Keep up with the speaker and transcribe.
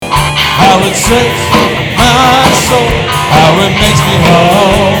how it sets my soul, how it makes me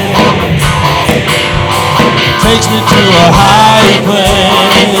whole. Takes me to a higher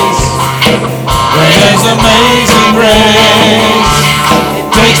place where there's amazing grace.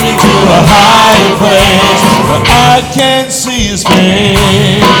 Takes me to a higher place where I can see His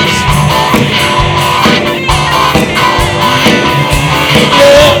face.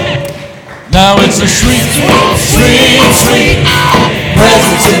 Now it's a sweet, sweet, sweet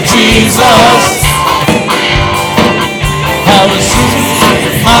presence of Jesus. How it soothes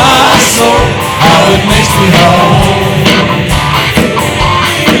my soul, how it makes me whole.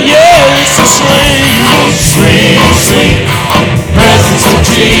 Yeah, it's a sweet, sweet, sweet presence of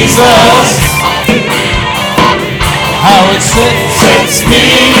Jesus. How it sets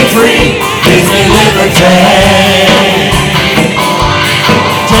me free, gives me liberty.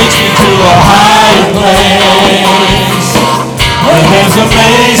 Takes me to a higher place where there's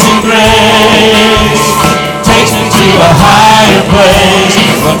amazing grace. Takes me to a higher place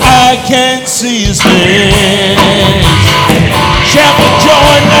where I can see His face. Shout for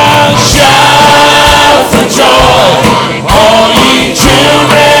joy now, shout for joy, all ye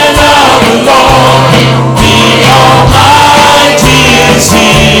children of the Lord. The Almighty is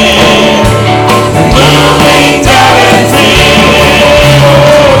here, moving down and free.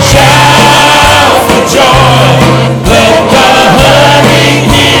 Shout for joy, let the hurting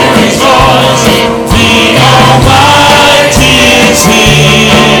hear His voice. The Almighty is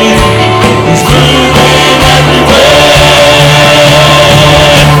here, He's moving everywhere.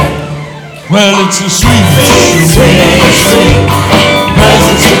 Well, it's a sweet, sweet, sweet, sweet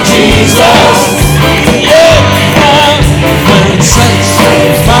presence of Jesus. Yeah, well, it sets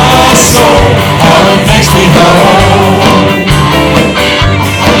my soul, how it makes me whole.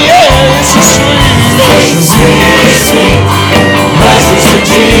 It's a sweet, sweet, sweet presence of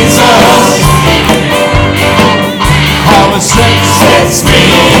Jesus. How it sets me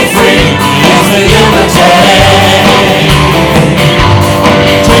free, gives me liberty.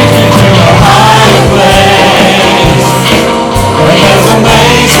 Takes me to a higher place where there's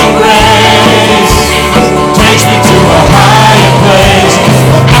amazing grace. Takes me to a higher place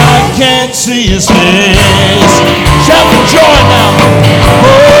where I can't see His face. Shout for joy now.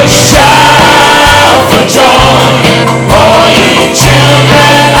 Oh, shout for joy, all ye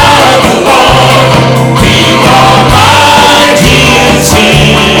children of the Lord. The Almighty is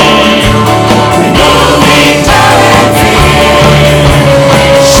here, removing doubt and fear.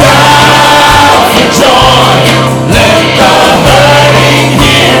 Shout for joy, let the hurting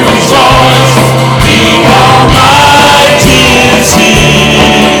hear His voice. The Almighty is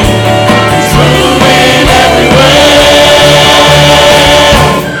here, He's moving everywhere.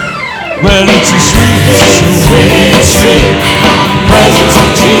 Well, it's a sweet, sweet, sweet presence of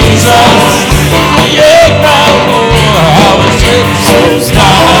Jesus. Yeah, how it sets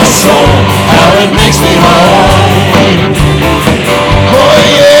my soul, how it makes me whole. Oh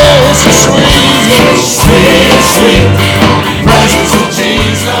yeah, it's a sweet, sweet, sweet presence of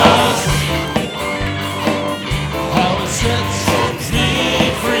Jesus. How it sets me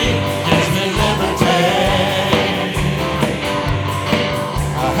free, gives me liberty.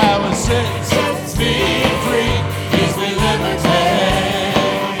 How it sets me free, gives me liberty.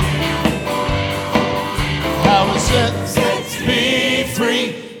 How it sets me free,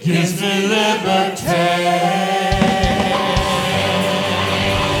 gives me liberty.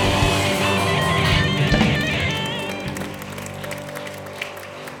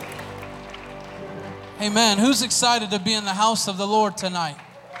 Amen. Who's excited to be in the house of the Lord tonight?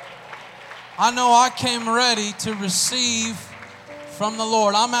 I know I came ready to receive from the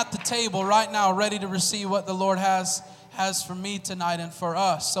Lord. I'm at the table right now ready to receive what the Lord has for me tonight and for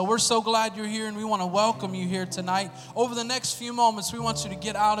us. So we're so glad you're here and we want to welcome you here tonight. Over the next few moments, we want you to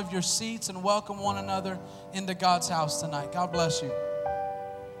get out of your seats and welcome one another into God's house tonight. God bless you.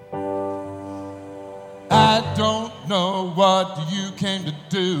 I don't know what you came to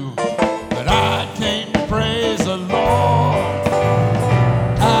do, but I came to praise the Lord.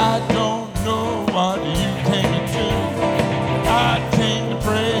 I don't know what you came to do, I came to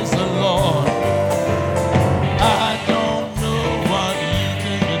praise the Lord. I don't know what you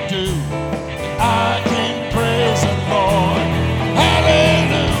came to do, I came to praise the Lord.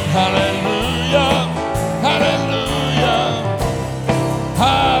 Hallelujah, hallelujah, hallelujah,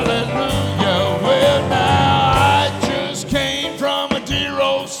 hallelujah. Well, now I just came from a dear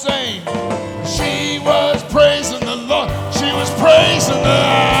old saint. She was praising the Lord, she was praising the Lord.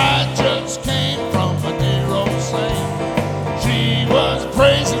 I just came from a dear old saint. She was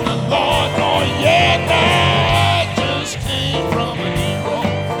praising the Lord, oh yeah, now I just came from a dear old.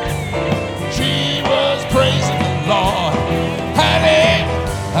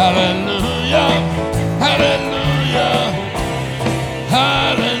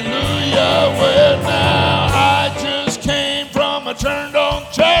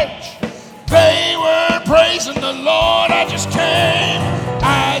 praising the Lord. I just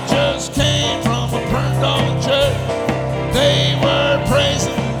came from a burned on church. They were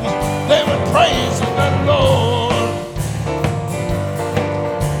praising the Lord.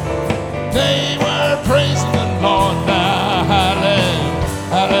 They were praising the Lord. Now,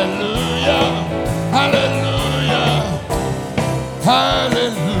 hallelujah, hallelujah,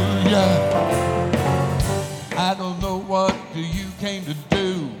 hallelujah. I don't know what you came to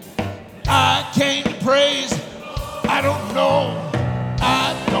do. I came to praise. I don't know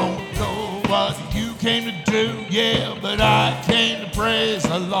what you came to do, yeah, but I came to praise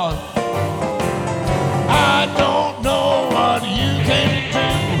the Lord. I don't know what you came to do.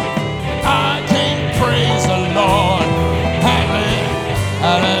 I came to praise the Lord.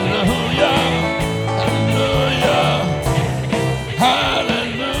 Hallelujah, hallelujah,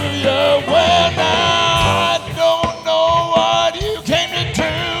 hallelujah. Well, now I don't know what you came to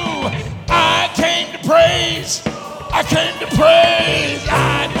do. I came to praise. I came to praise.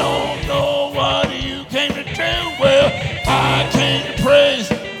 I don't know what you came to do. Well, I came to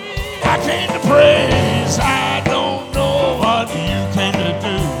praise. I came to praise. I don't know what you came to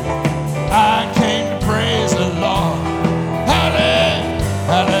do. I came to praise the Lord.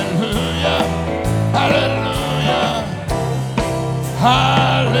 Hallelujah, hallelujah,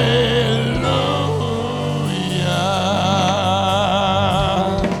 hallelujah.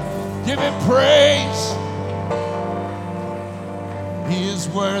 Give him praise. He is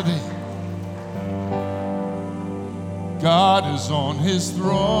worthy. God is on his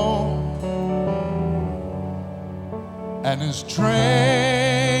throne, and his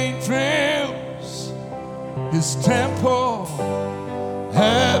train fills his temple.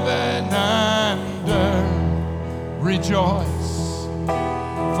 Heaven and earth rejoice,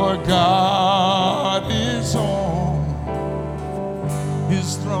 for God is on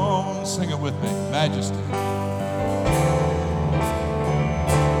his throne. Sing it with me. Majesty.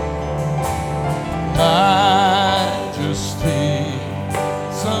 Majesty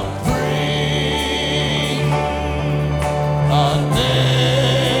supreme, omnipotent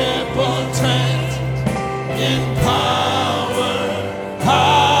in power,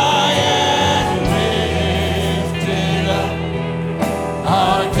 high and lifted up.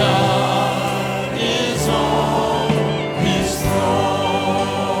 Our God is on his throne.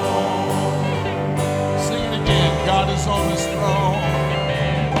 Sing it again. God is on his throne.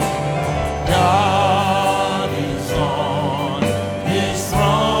 God is on his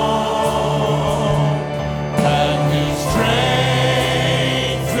throne, and his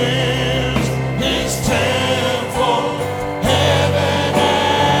train fills his temple. Heaven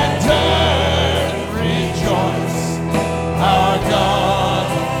and earth rejoice. Our God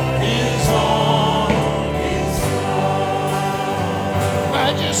is on his throne.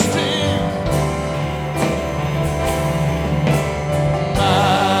 Majesty.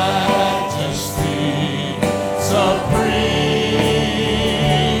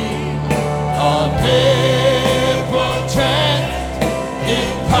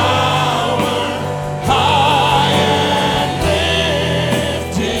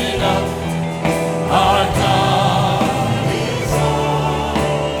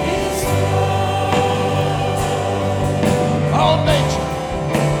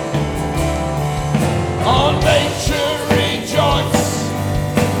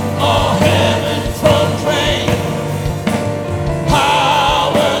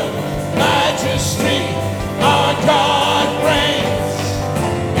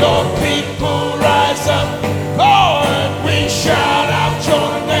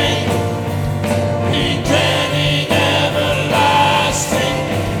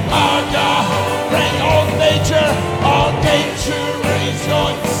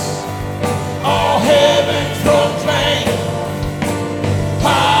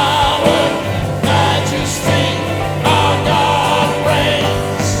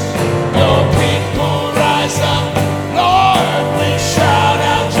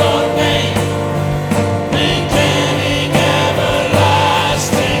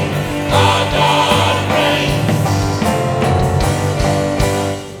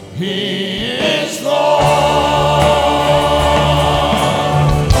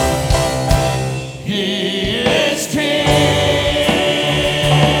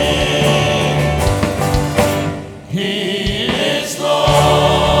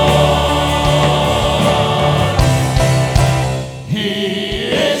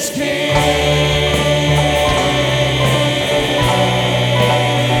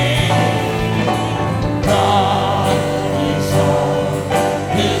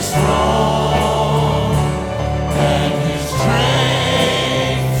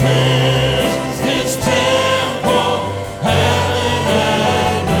 His temple.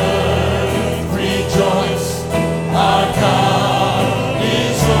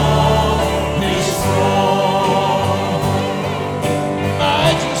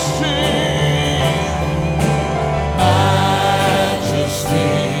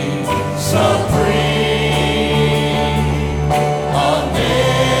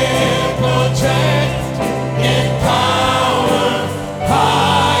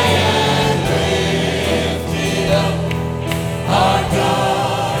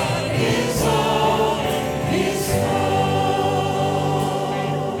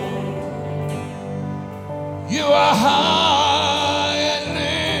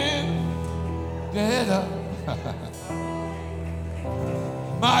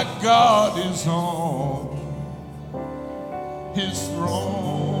 My God is on his throne.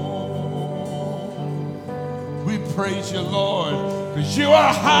 We praise you, Lord, because you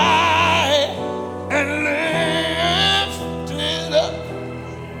are high and lifted up.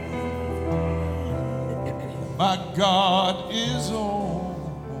 My God is on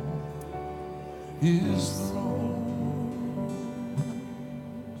his throne.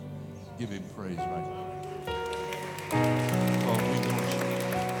 Give him praise right now. Oh, we worship.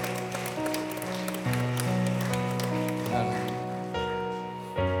 Hallelujah.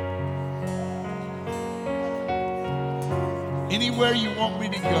 Anywhere you want me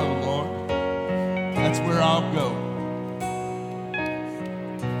to go, Lord, that's where I'll go.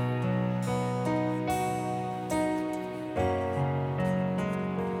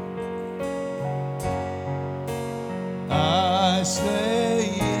 I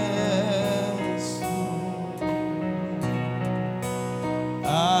say yes, Lord.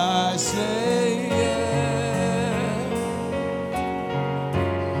 I say yes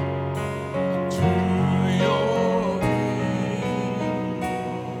to your will.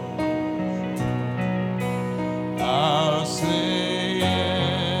 I'll say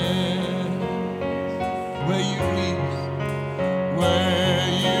yes where you lead me, where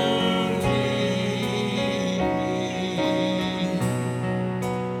you lead me.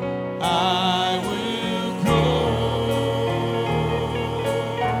 I will go.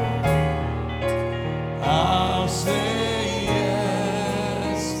 I'll say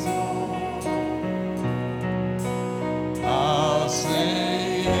yes, Lord. I'll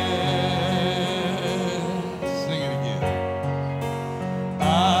say yes. Sing it again.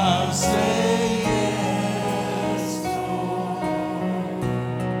 I'll say yes, Lord.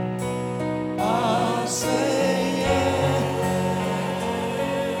 I'll say yes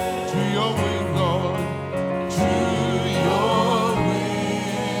to your will, Lord. To your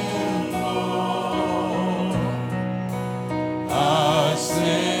will, Lord. I'll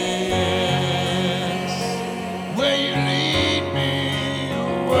say yes. Where you lead me,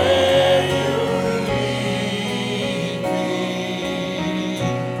 where you lead me,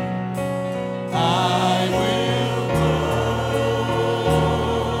 I will go.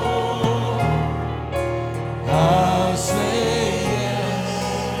 I'll say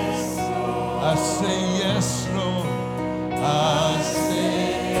yes. I say yes, Lord. I say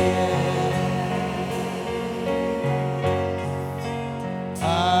yes. I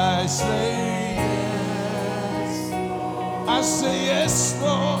say yes. I say yes,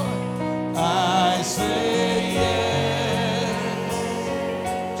 Lord. I say yes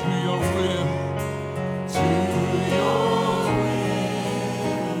to your will, to your will,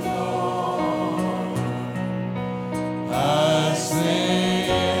 Lord. I say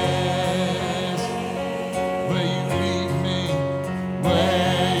yes where you lead me,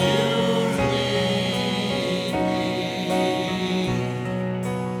 where you lead me.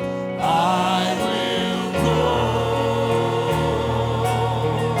 I will go.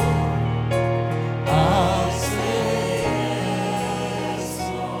 I'll say yes,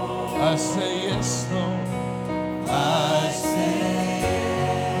 Lord. I say yes, Lord. I say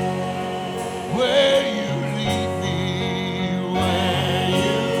where you lead me, where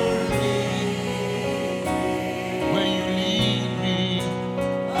you lead me,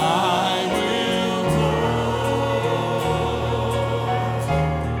 I will go.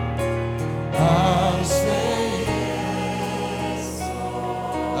 I'll say yes.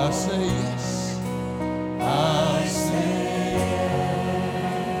 I'll say yes. I'll say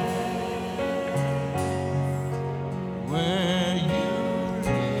where you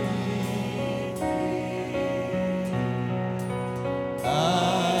lead, I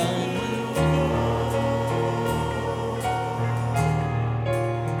will go.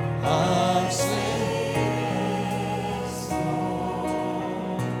 I'll say yes,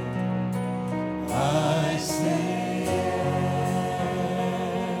 Lord. I say yes.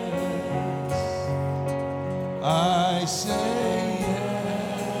 I say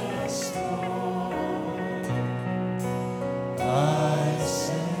yes, Lord. I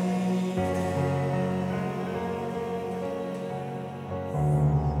say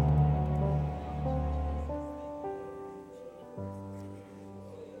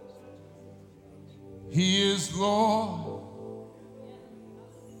He is Lord.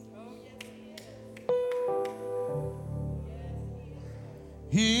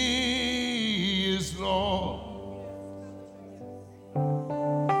 He is Lord.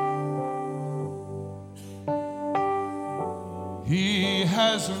 He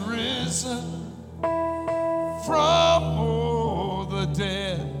has risen from all the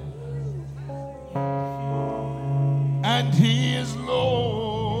dead.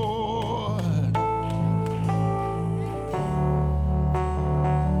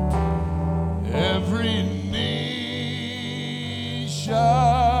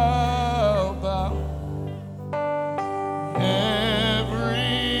 shall bow,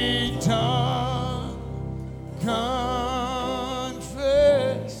 every tongue confess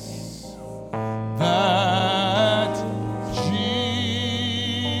that Jesus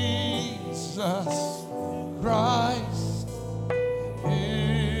Christ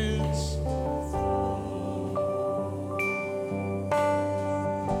is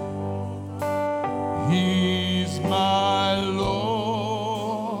He's my Lord.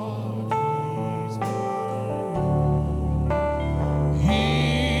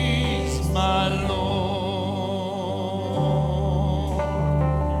 He's my Lord.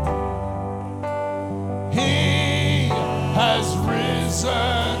 He has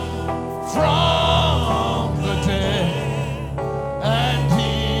risen from the dead, and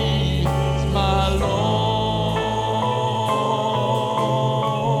He's my Lord.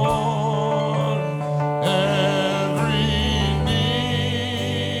 Every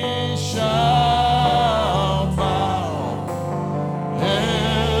knee shall bow,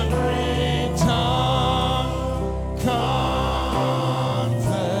 every tongue confess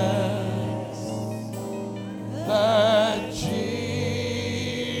that Jesus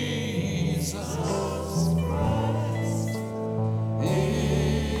Christ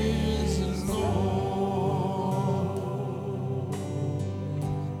is Lord.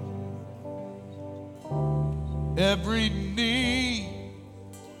 Every knee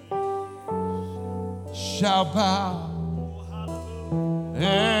shall bow,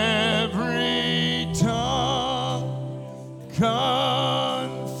 every tongue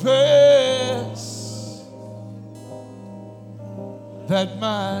confess that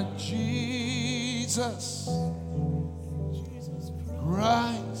my Jesus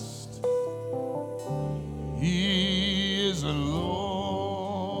Christ, He is Lord.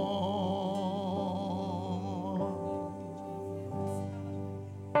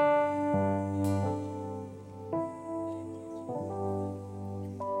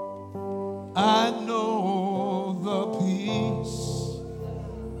 I know the peace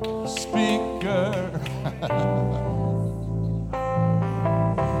speaker.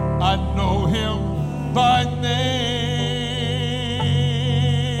 I know Him by name.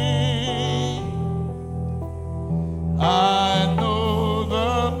 I know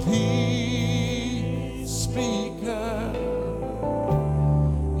the peace speaker.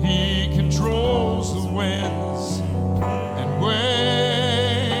 He controls the winds and waves.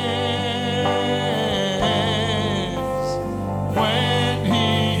 When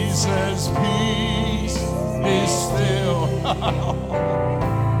He says peace, be still.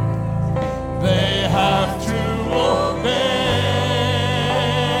 They have to obey.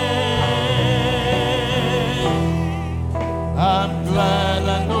 I'm glad I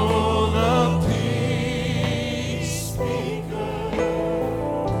know the peace speaker.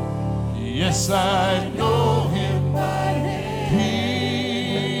 Yes, I know Him by name.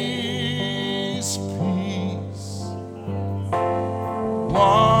 Peace, peace,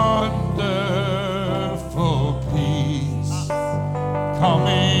 wonderful peace,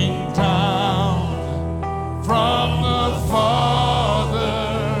 coming down from the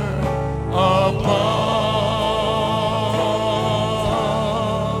Father above.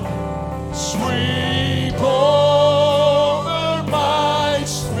 Sweep over my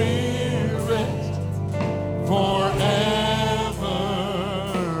spirit forever,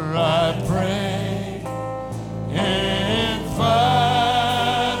 I pray. In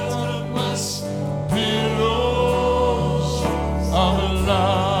fathomless billows of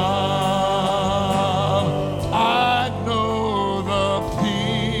love, I know the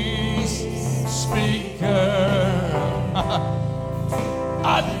peace speaker.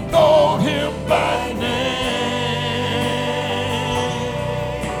 I know Him by name.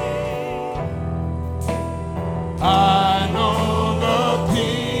 I know the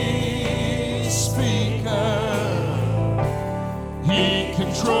peace speaker. He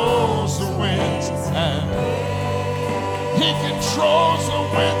controls the winds and He controls the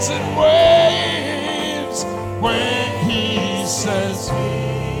winds and waves. When He says,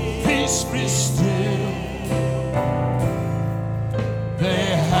 peace be still, they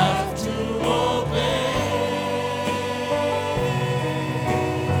have to obey.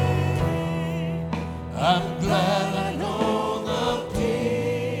 I'm glad I know the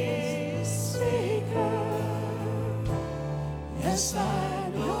peace speaker. Yes, I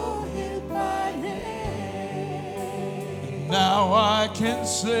know Him by name. Now I can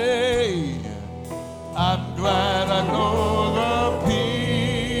say, I'm glad I know the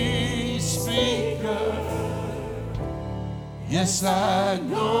peace speaker. Yes, I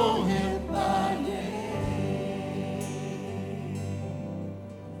know Him by name.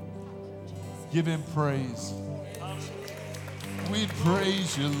 Give him praise. We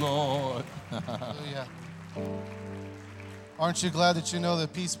praise you, Lord. Hallelujah. Aren't you glad that you know the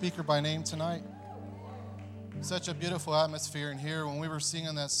peace speaker by name tonight? Such a beautiful atmosphere in here. When we were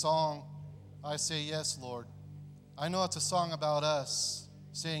singing that song, I Say Yes, Lord. I know it's a song about us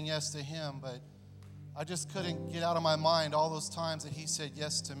saying yes to him, but I just couldn't get out of my mind all those times that he said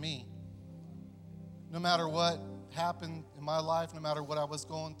yes to me. No matter what happened in my life, no matter what I was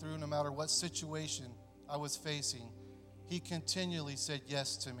going through, no matter what situation I was facing, he continually said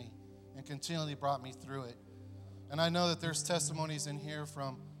yes to me and continually brought me through it. And I know that there's testimonies in here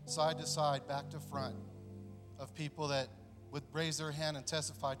from side to side, back to front, of people that would raise their hand and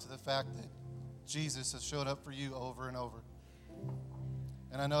testify to the fact that Jesus has showed up for you over and over.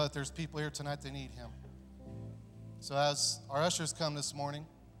 And I know that there's people here tonight that need him. So as our ushers come this morning,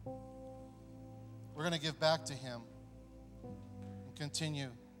 we're going to give back to him and continue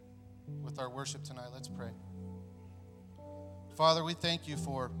with our worship tonight. Let's pray. Father, we thank you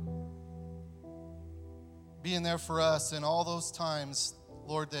for being there for us in all those times,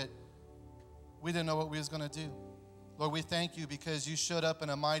 Lord, that we didn't know what we was going to do. Lord, we thank you because you showed up in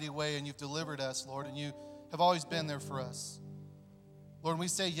a mighty way and you've delivered us, Lord, and you have always been there for us. Lord, we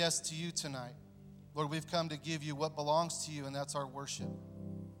say yes to you tonight. Lord, we've come to give you what belongs to you, and that's our worship.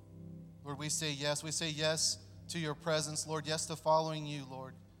 Lord, we say yes. We say yes to your presence, Lord. Yes to following you,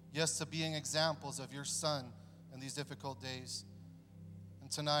 Lord. Yes to being examples of your Son in these difficult days.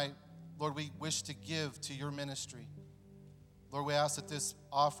 And tonight, Lord, we wish to give to your ministry. Lord, we ask that this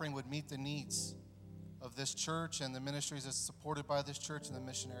offering would meet the needs of this church and the ministries that's supported by this church and the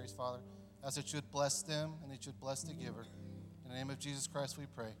missionaries, Father. Ask that you would bless them and that you would bless the giver. In the name of Jesus Christ we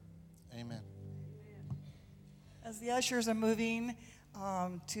pray. Amen. As the ushers are moving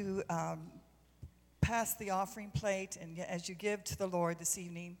to pass the offering plate, and as you give to the Lord this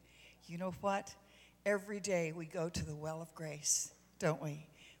evening, you know what? Every day we go to the well of grace, don't we?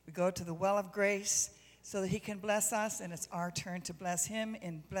 We go to the well of grace so that he can bless us, and it's our turn to bless him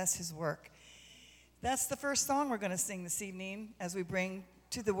and bless his work. That's the first song we're going to sing this evening as we bring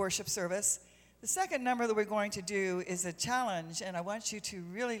to the worship service. The second number that we're going to do is a challenge, and I want you to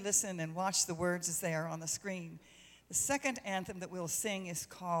really listen and watch the words as they are on the screen. The second anthem that we'll sing is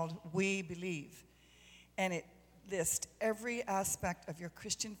called We Believe, and it lists every aspect of your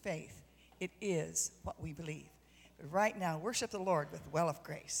Christian faith. It is what we believe. But right now, worship the Lord with Well of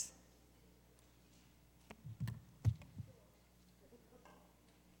Grace.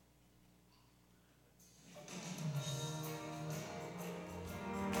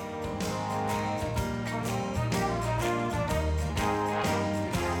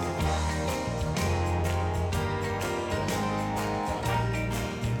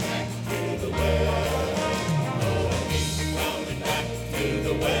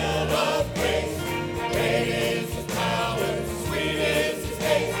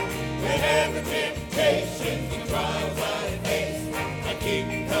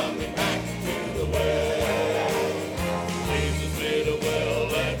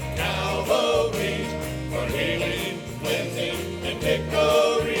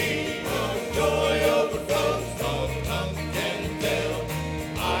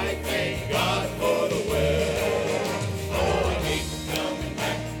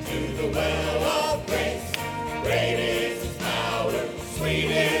 Great is his power, sweet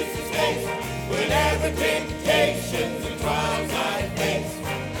is his taste. Whenever temptation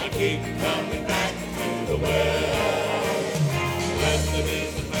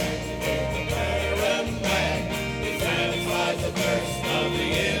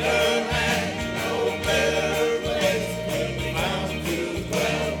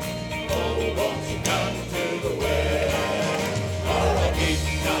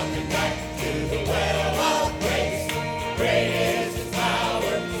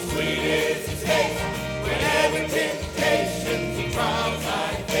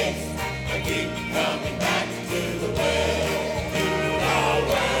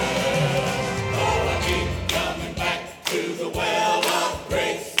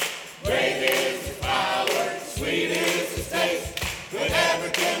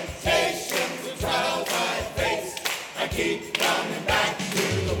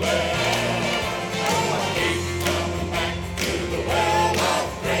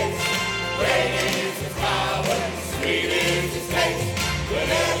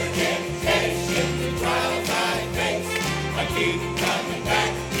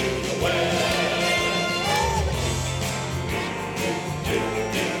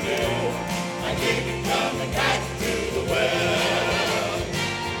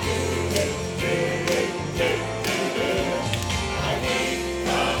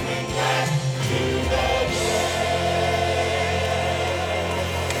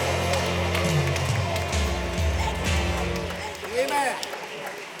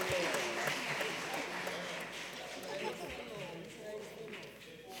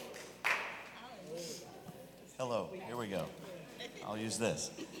Hello, here we go. I'll use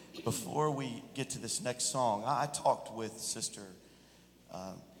this. Before we get to this next song, I talked with Sister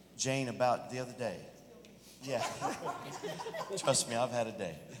Jane about the other day. Yeah. Trust me, I've had a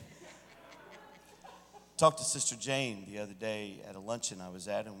day. Talked to Sister Jane the other day at a luncheon I was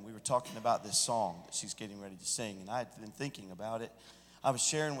at, and we were talking about this song that she's getting ready to sing, and I had been thinking about it. I was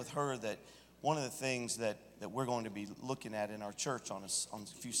sharing with her that one of the things that we're going to be looking at in our church on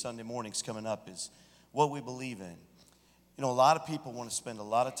a few Sunday mornings coming up is what we believe in. You know, a lot of people want to spend a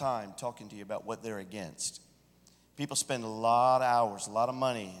lot of time talking to you about what they're against. People spend a lot of hours, a lot of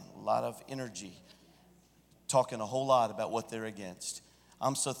money, a lot of energy talking a whole lot about what they're against.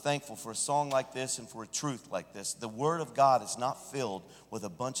 I'm so thankful for a song like this and for a truth like this. The Word of God is not filled with a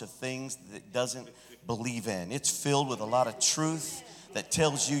bunch of things that it doesn't believe in. It's filled with a lot of truth that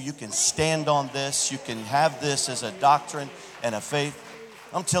tells you you can stand on this, you can have this as a doctrine and a faith.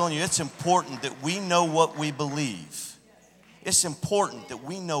 I'm telling you, it's important that we know what we believe. It's important that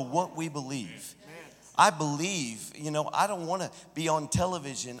we know what we believe. I believe, you know, I don't want to be on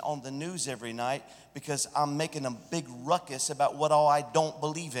television on the news every night because I'm making a big ruckus about what all I don't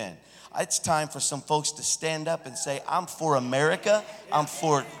believe in. It's time for some folks to stand up and say, I'm for America, I'm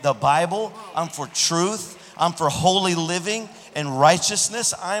for the Bible, I'm for truth, I'm for holy living and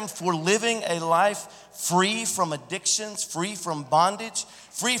righteousness, I'm for living a life free from addictions, free from bondage,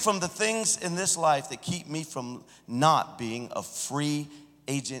 free from the things in this life that keep me from not being a free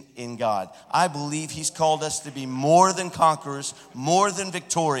agent in God. I believe He's called us to be more than conquerors, more than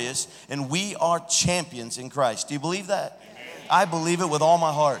victorious, and we are champions in Christ. Do you believe that? I believe it with all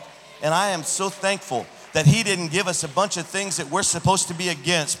my heart. And I am so thankful that He didn't give us a bunch of things that we're supposed to be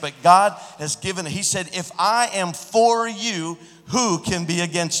against, but God has given, He said, if I am for you, who can be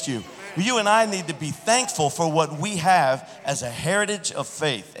against you? You and I need to be thankful for what we have as a heritage of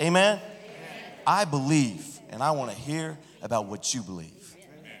faith. Amen? I believe, and I want to hear about what you believe.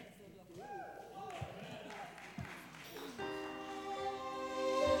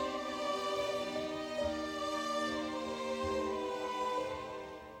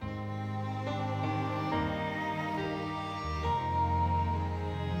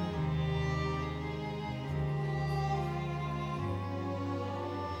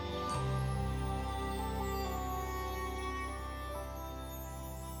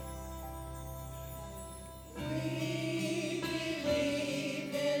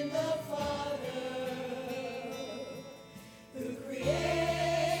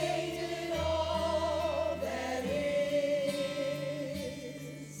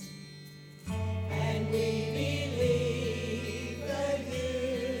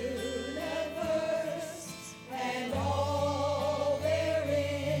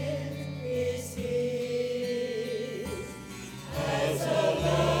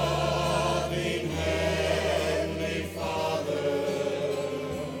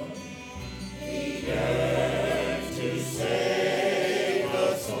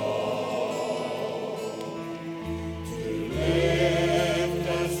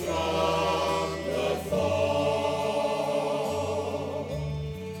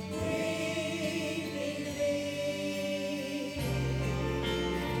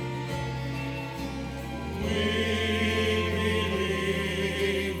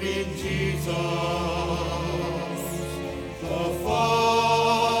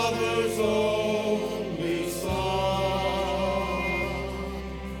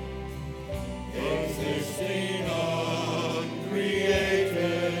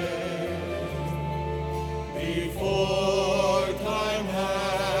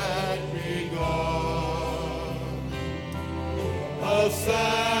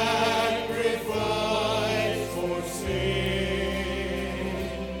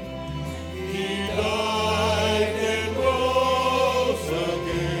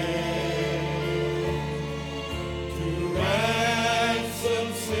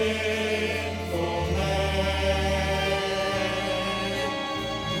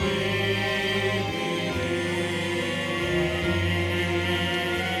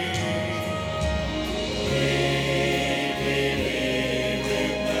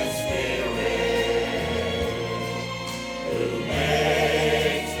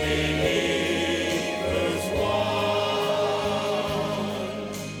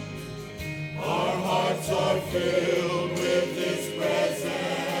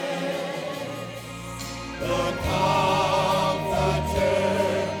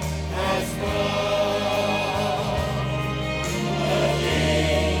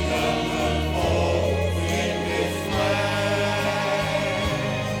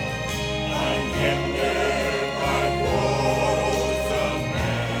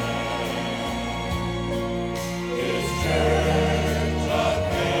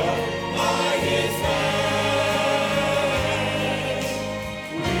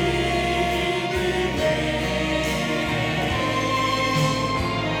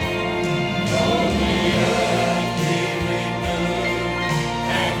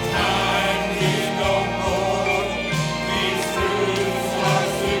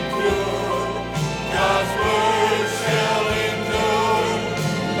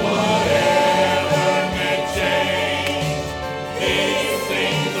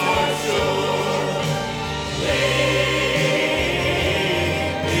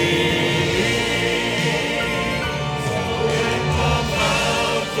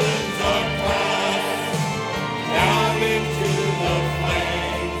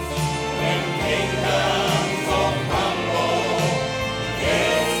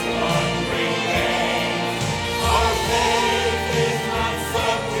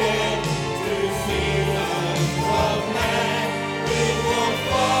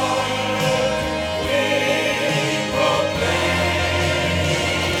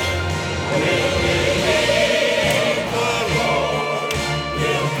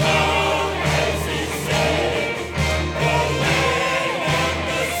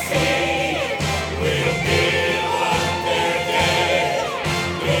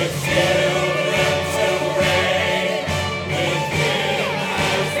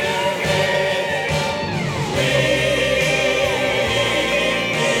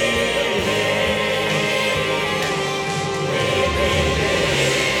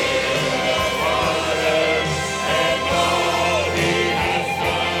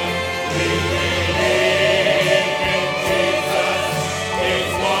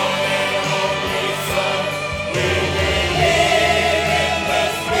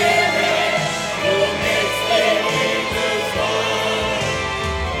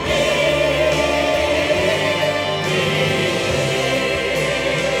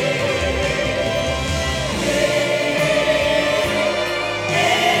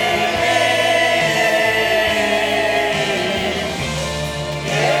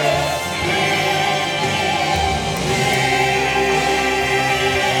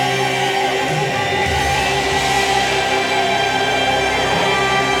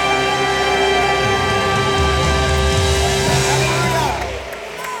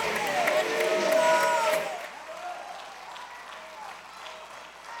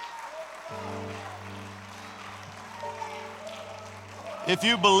 If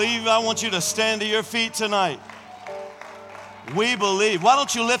you believe, I want you to stand to your feet tonight. We believe. Why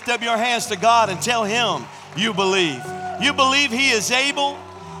don't you lift up your hands to God and tell him you believe? You believe he is able.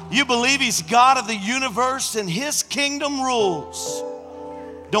 You believe he's God of the universe and his kingdom rules.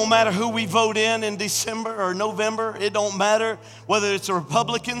 Don't matter who we vote in December or November. It don't matter whether it's the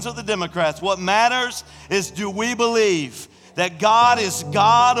Republicans or the Democrats. What matters is, do we believe that God is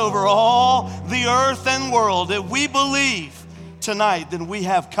God over all the earth and world? If we believe tonight, then we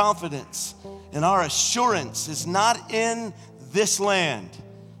have confidence. And our assurance is not in this land.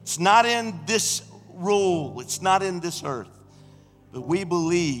 It's not in this rule. It's not in this earth. But we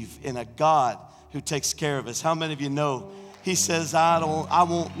believe in a God who takes care of us. How many of you know he says, I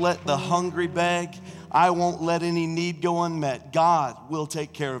won't let the hungry beg. I won't let any need go unmet. God will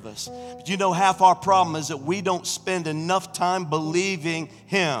take care of us. But you know, half our problem is that we don't spend enough time believing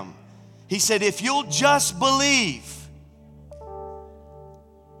him. He said, if you'll just believe.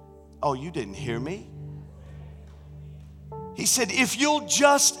 Oh, you didn't hear me. He said, if you'll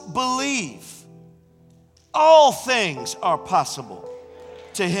just believe, all things are possible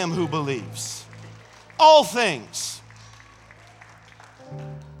to him who believes. All things.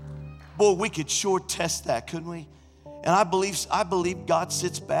 Boy, we could sure test that, couldn't we? And I believe God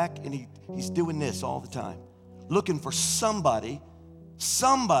sits back and he's doing this all the time, looking for somebody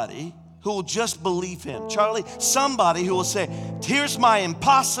who will just believe him. Charlie, somebody who will say, here's my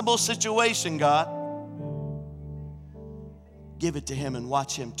impossible situation, God. Give it to him and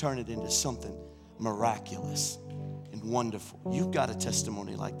watch him turn it into something miraculous and wonderful. You've got a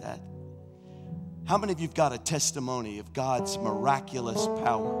testimony like that. How many of you've got a testimony of God's miraculous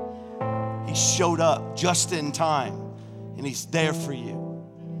power? He showed up just in time, and he's there for you.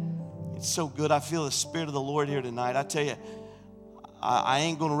 It's so good. I feel the Spirit of the Lord here tonight. I tell you, I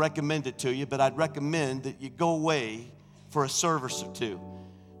ain't going to recommend it to you, but I'd recommend that you go away for a service or two.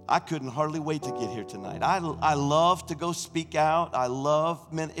 I couldn't hardly wait to get here tonight. I love to go speak out.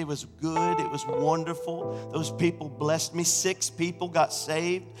 It was good. It was wonderful. Those people blessed me. 6 people got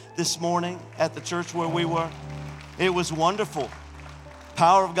saved this morning at the church where we were. It was wonderful.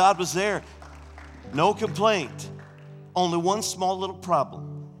 Power of God was there. No complaint. Only one small little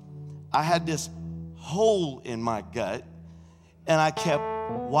problem. I had this hole in my gut, and I kept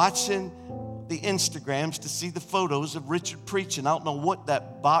watching the Instagrams to see the photos of Richard preaching. I don't know what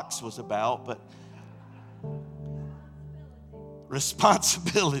that box was about, but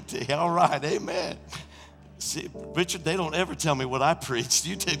responsibility. All right, amen. See, Richard, they don't ever tell me what I preached.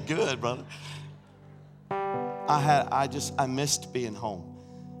 You did good, brother. I missed being home.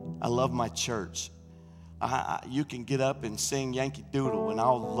 I love my church. You can get up and sing Yankee Doodle, and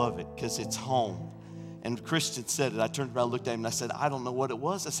I'll love it because it's home. And Christian said it. I turned around, looked at him, and I said, I don't know what it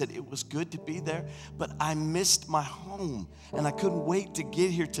was. I said, it was good to be there, but I missed my home, and I couldn't wait to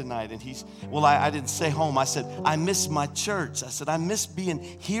get here tonight. And I didn't say home. I said, I miss my church. I said, I miss being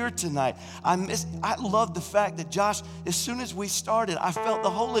here tonight. I love the fact that, Josh, as soon as we started, I felt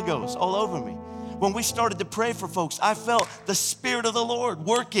the Holy Ghost all over me. When we started to pray for folks, I felt the Spirit of the Lord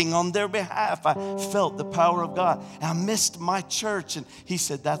working on their behalf. I felt the power of God. And I missed my church. And he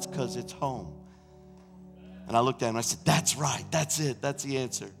said, that's because it's home. And I looked at him and I said, that's right. That's it. That's the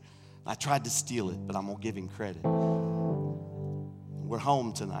answer. I tried to steal it, but I'm going to give him credit. We're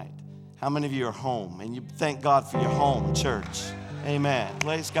home tonight. How many of you are home? And you thank God for your home, church. Amen.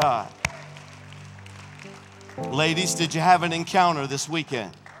 Praise God. Ladies, did you have an encounter this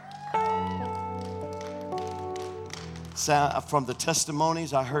weekend? From the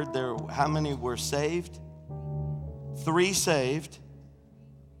testimonies I heard how many were saved? 3 saved.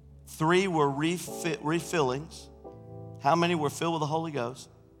 3 were refillings. How many were filled with the Holy Ghost?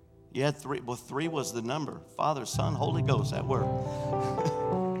 You had 3. Well, 3 was the number. Father, Son, Holy Ghost. That worked.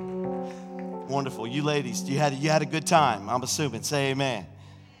 Wonderful. You ladies, you had a good time, I'm assuming. Say amen.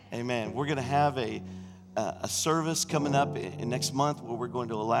 Amen. We're going to have a service coming up in next month where we're going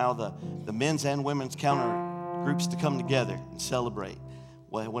to allow the men's and women's counter groups to come together and celebrate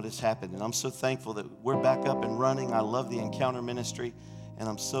what has happened. And I'm so thankful that we're back up and running. I love the encounter ministry. And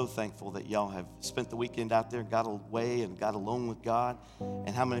I'm so thankful that y'all have spent the weekend out there, got away and got alone with God. And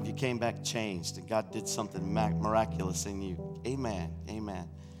how many of you came back changed and God did something miraculous in you? Amen. Amen.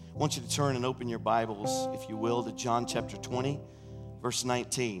 I want you to turn and open your Bibles, if you will, to John chapter 20, verse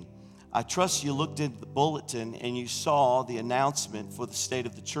 19. I trust you looked into the bulletin and you saw the announcement for the state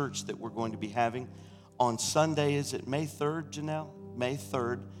of the church that we're going to be having on Sunday. Is it May 3rd, Janelle? May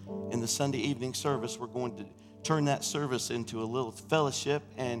 3rd, in the Sunday evening service, we're going to turn that service into a little fellowship,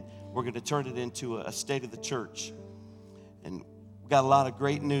 and we're going to turn it into a state of the church. And we've got a lot of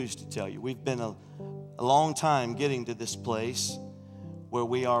great news to tell you. We've been a long time getting to this place where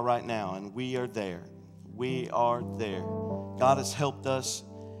we are right now, and we are there. We are there. God has helped us,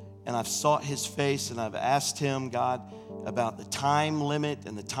 and I've sought his face, and I've asked him, God, about the time limit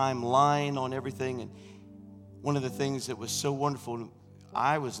and the timeline on everything. And one of the things that was so wonderful,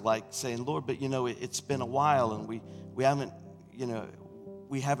 I was like saying, Lord, but it's been a while, and we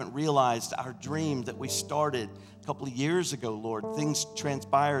haven't realized our dream that we started a couple of years ago, Lord. Things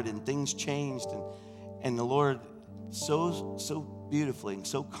transpired and things changed, and the Lord so beautifully and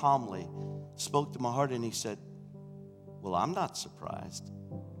so calmly spoke to my heart, and he said, well, I'm not surprised.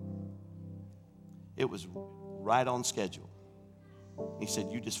 It was right on schedule. He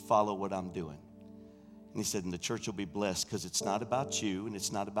said, you just follow what I'm doing. And he said, and the church will be blessed, because it's not about you and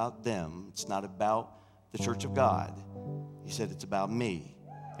it's not about them. It's not about the church of God. He said, it's about me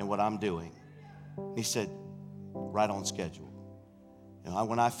and what I'm doing. He said, right on schedule.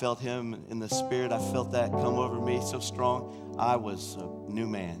 When I felt him in the spirit, I felt that come over me so strong. I was a new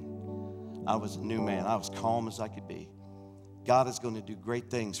man. I was a new man. I was calm as I could be. God is going to do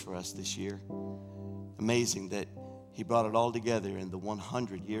great things for us this year. Amazing that he brought it all together in the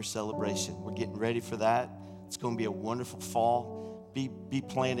 100-year celebration. We're getting ready for that. It's going to be a wonderful fall. Be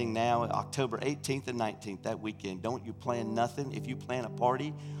planning now, October 18th and 19th, that weekend. Don't you plan nothing. If you plan a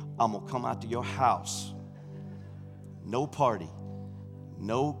party, I'm going to come out to your house. No party.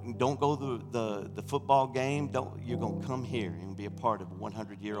 No, don't go to the football game. You're going to come here and be a part of a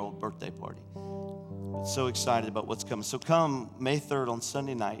 100-year-old birthday party. So excited about what's coming. So come May 3rd on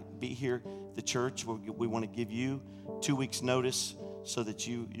Sunday night. Be here at the church. We want to give you 2 weeks notice so that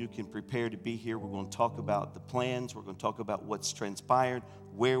you can prepare to be here. We're going to talk about the plans. We're going to talk about what's transpired,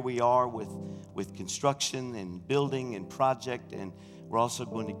 where we are with construction and building and project. And we're also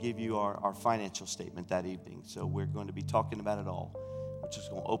going to give you our financial statement that evening. So we're going to be talking about it all. We're just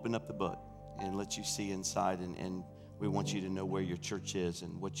going to open up the book and let you see inside. And we want you to know where your church is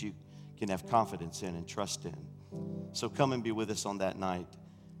and what you can have confidence in and trust in. So come and be with us on that night.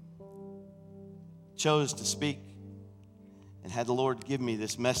 Chose to speak and had the Lord give me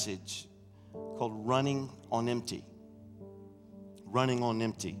this message called Running on Empty. Running on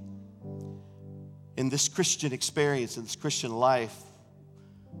empty. In this Christian experience, in this Christian life,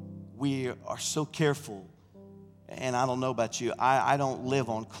 we are so careful. And I don't know about you, I don't live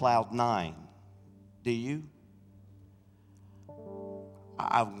on cloud 9. Do you?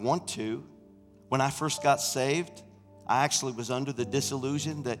 I want to. When I first got saved, I actually was under the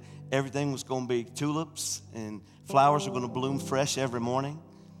disillusion that everything was going to be tulips and flowers were going to bloom fresh every morning.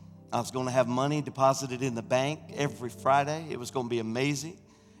 I was going to have money deposited in the bank every Friday. It was going to be amazing.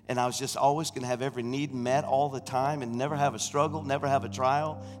 And I was just always going to have every need met all the time and never have a struggle, never have a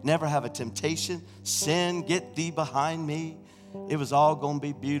trial, never have a temptation. Sin, get thee behind me. It was all going to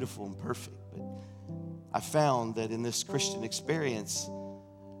be beautiful and perfect. But I found that in this Christian experience,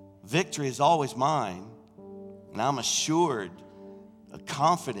 victory is always mine, and I'm assured a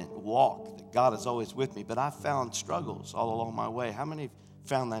confident walk that God is always with me. But I found struggles all along my way. How many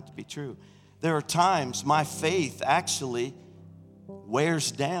found that to be true? There are times my faith actually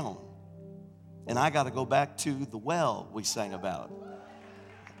wears down, and I got to go back to the well we sang about,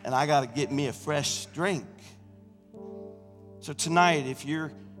 and I got to get me a fresh drink. So tonight, if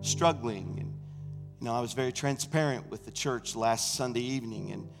you're struggling, and I was very transparent with the church last Sunday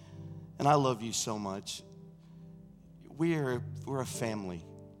evening, and I love you so much. We're a family,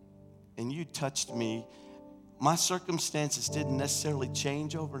 and you touched me. My circumstances didn't necessarily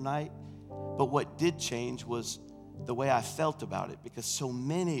change overnight, but what did change was the way I felt about it, because so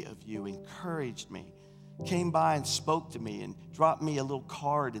many of you encouraged me, came by and spoke to me and dropped me a little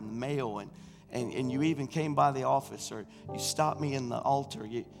card in the mail, and you even came by the office, or you stopped me in the altar.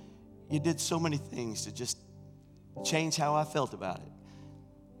 You did so many things to just change how I felt about it.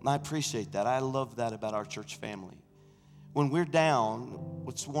 And I appreciate that. I love that about our church family. When we're down,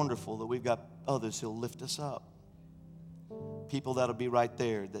 it's wonderful that we've got others who'll lift us up. People that'll be right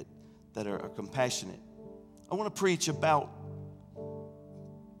there that are compassionate. I want to preach about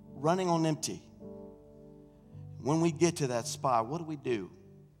running on empty. When we get to that spot, what do we do?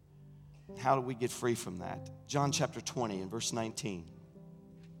 How do we get free from that? John chapter 20 and verse 19.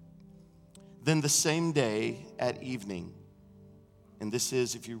 Then the same day at evening, and this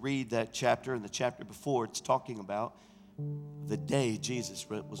is, if you read that chapter and the chapter before, it's talking about the day Jesus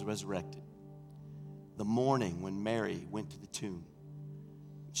was resurrected. The morning when Mary went to the tomb.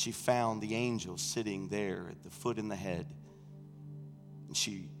 She found the angel sitting there at the foot and the head. And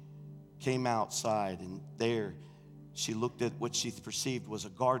she came outside, and there she looked at what she perceived was a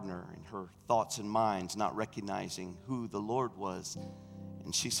gardener in her thoughts and minds, not recognizing who the Lord was.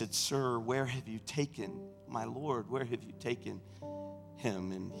 And she said, "Sir, where have you taken my Lord? Where have you taken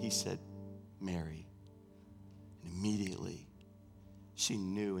him, and he said, Mary. And immediately she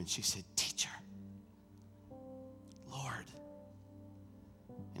knew, and she said, Teacher, Lord.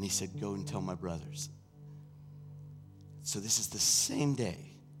 And he said, go and tell my brothers. So this is the same day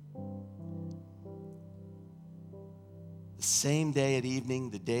at evening,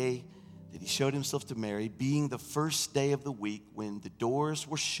 the day that he showed himself to Mary, being the first day of the week when the doors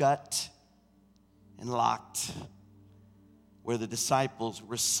were shut and locked, where the disciples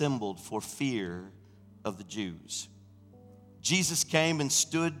were assembled for fear of the Jews. Jesus came and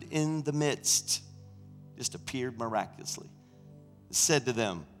stood in the midst, just appeared miraculously, said to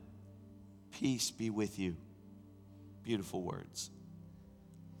them, peace be with you. Beautiful words.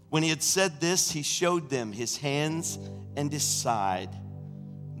 When he had said this, he showed them his hands and his side.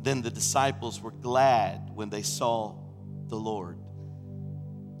 Then the disciples were glad when they saw the Lord.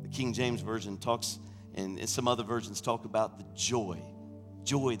 The King James Version talks, and some other versions talk about the joy.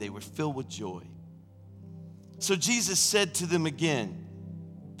 Joy, they were filled with joy. So Jesus said to them again,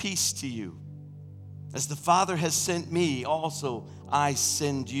 peace to you. As the Father has sent me, also I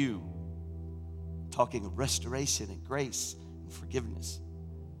send you. Talking of restoration and grace and forgiveness.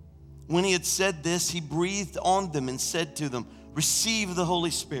 When he had said this, he breathed on them and said to them, receive the Holy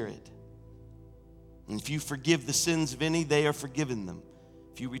Spirit. And if you forgive the sins of any, they are forgiven them.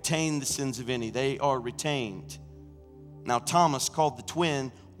 If you retain the sins of any, they are retained. Now Thomas, called the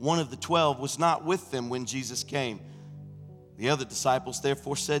twin, one of the 12, was not with them when Jesus came. The other disciples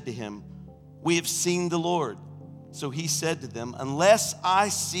therefore said to him, we have seen the Lord. So he said to them, unless I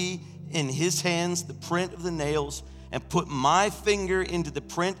see in his hands the print of the nails, and put my finger into the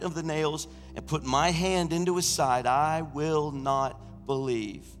print of the nails, and put my hand into his side, I will not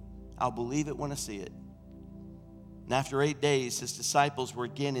believe. I'll believe it when I see it. And after 8 days, his disciples were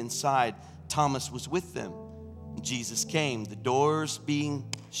again inside. Thomas was with them. And Jesus came, the doors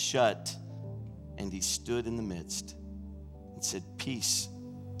being shut, and he stood in the midst and said, peace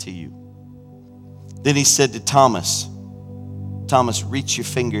to you. Then he said to Thomas, Thomas, reach your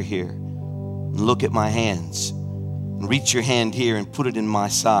finger here and look at my hands. And reach your hand here and put it in my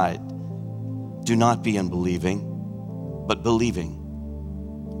side. Do not be unbelieving, but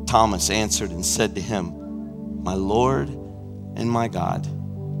believing. Thomas answered and said to him, my Lord and my God.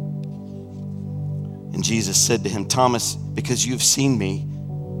 And Jesus said to him, Thomas, because you have seen me,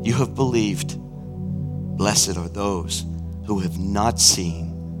 you have believed. Blessed are those who have not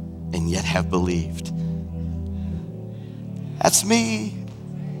seen and yet have believed. That's me.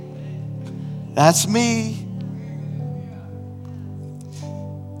 That's me.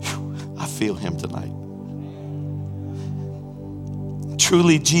 I feel him tonight.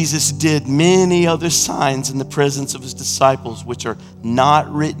 Truly, Jesus did many other signs in the presence of his disciples, which are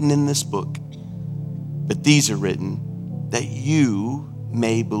not written in this book. But these are written that you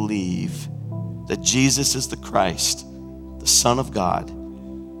may believe that Jesus is the Christ, the Son of God,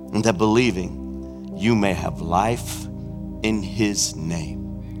 and that believing you may have life in his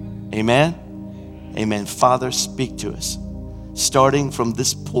name. Amen? Amen. Father, speak to us. Starting from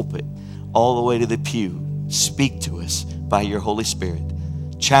this pulpit all the way to the pew, speak to us by your Holy Spirit.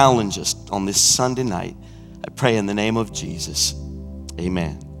 Challenge us on this Sunday night. I pray in the name of Jesus.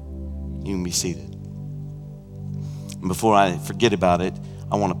 Amen. You can be seated. And before I forget about it,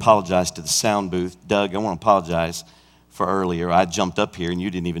 I want to apologize to the sound booth. Doug, I want to apologize for earlier. I jumped up here and you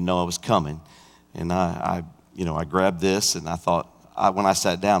didn't even know I was coming. And I grabbed this and I thought, when I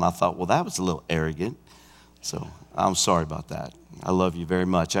sat down, I thought, well, that was a little arrogant. So I'm sorry about that. I love you very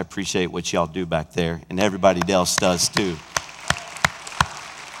much. I appreciate what y'all do back there, and everybody else does too.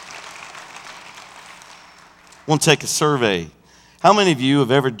 I want to take a survey. How many of you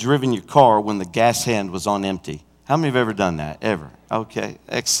have ever driven your car when the gas hand was on empty? How many have ever done that? Ever? Okay,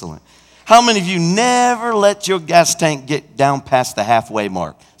 excellent. How many of you never let your gas tank get down past the halfway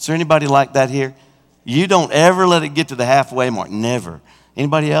mark? Is there anybody like that here? You don't ever let it get to the halfway mark. Never.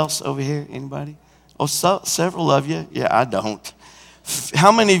 Anybody else over here? Anybody? Oh, several of you. Yeah, I don't.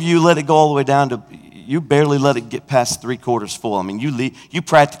 How many of you let it go all the way down to, you barely let it get past 3/4 full? I mean, you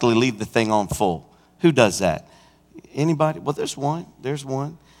practically leave the thing on full. Who does that? Anybody? Well, there's one. There's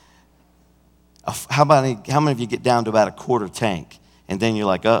one. How many of you get down to about a quarter tank? And then you're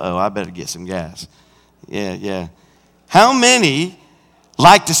like, uh-oh, I better get some gas. Yeah. How many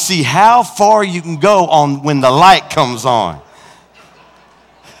like to see how far you can go on when the light comes on?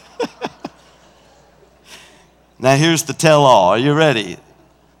 Now here's the tell-all. Are you ready?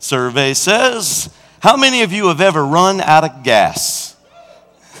 Survey says, how many of you have ever run out of gas?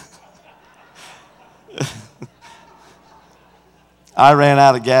 I ran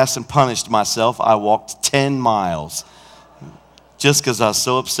out of gas and punished myself. I walked 10 miles just because I was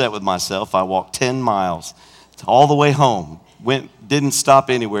so upset with myself. I walked 10 miles all the way home. Didn't stop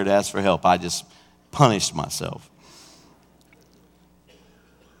anywhere to ask for help. I just punished myself.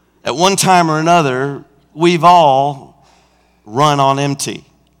 At one time or another, we've all run on empty.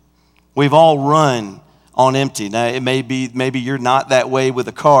 We've all run on empty. Now, it maybe you're not that way with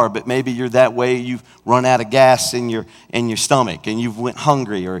a car, but maybe you're that way. You've run out of gas in your stomach, and you've went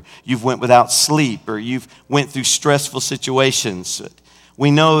hungry, or you've went without sleep, or you've went through stressful situations.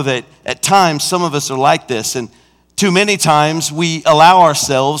 We know that at times some of us are like this, and too many times we allow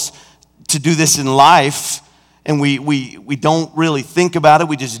ourselves to do this in life, and we don't really think about it.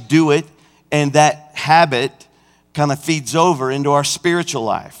 We just do it, and that habit kind of feeds over into our spiritual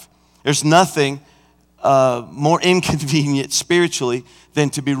life. There's nothing more inconvenient spiritually than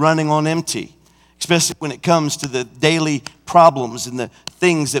to be running on empty, especially when it comes to the daily problems and the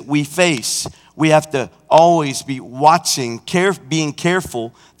things that we face. We have to always be watching, being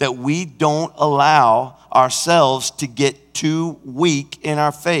careful that we don't allow ourselves to get too weak in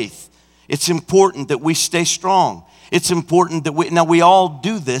our faith. It's important that we stay strong. It's important that we all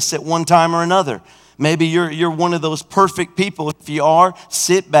do this at one time or another. Maybe you're one of those perfect people. If you are,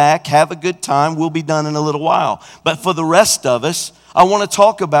 sit back, have a good time. We'll be done in a little while. But for the rest of us, I want to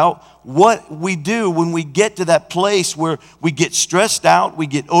talk about what we do when we get to that place where we get stressed out, we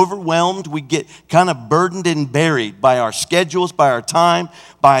get overwhelmed, we get kind of burdened and buried by our schedules, by our time,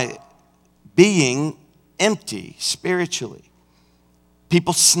 by being empty spiritually.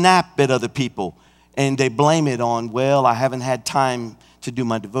 People snap at other people and they blame it on, well, I haven't had time to do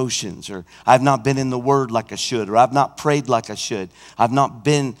my devotions, or I've not been in the Word like I should, or I've not prayed like I should. I've not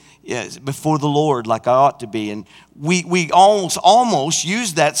been before the Lord like I ought to be. And we almost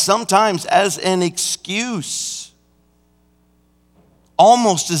use that sometimes as an excuse,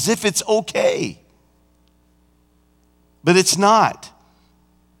 almost as if it's okay. But it's not.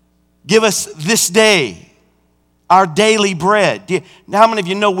 Give us this day our daily bread. How many of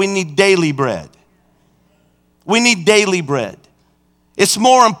you know we need daily bread? We need daily bread. It's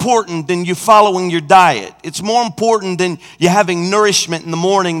more important than you following your diet. It's more important than you having nourishment in the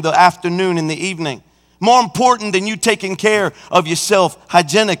morning, the afternoon, and the evening. More important than you taking care of yourself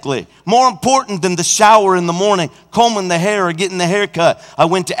hygienically. More important than the shower in the morning, combing the hair or getting the haircut. I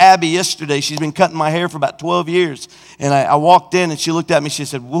went to Abby yesterday. She's been cutting my hair for about 12 years. And I walked in and she looked at me. She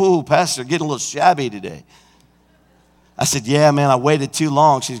said, "Whoa, Pastor, getting a little shabby today." I said, "Yeah, man, I waited too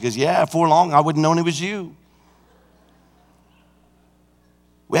long." She goes, "Yeah, for long, I wouldn't known it was you."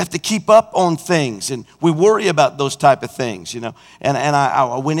 We have to keep up on things, and we worry about those type of things, you know. And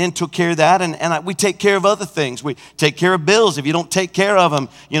I went in, took care of that, and we take care of other things. We take care of bills. If you don't take care of them,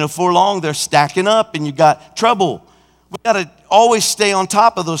 you know, for long, they're stacking up, and you got trouble. We got to always stay on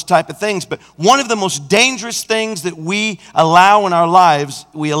top of those type of things. But one of the most dangerous things that we allow in our lives,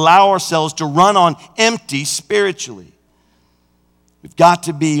 we allow ourselves to run on empty spiritually. We've got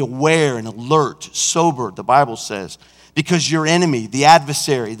to be aware and alert, sober, the Bible says. Because your enemy, the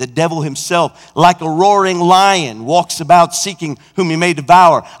adversary, the devil himself, like a roaring lion, walks about seeking whom he may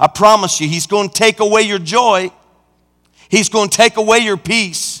devour. I promise you, he's going to take away your joy. He's going to take away your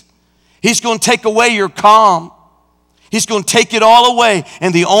peace. He's going to take away your calm. He's going to take it all away.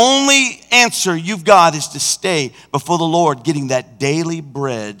 And the only answer you've got is to stay before the Lord, getting that daily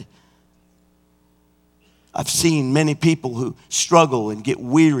bread. I've seen many people who struggle and get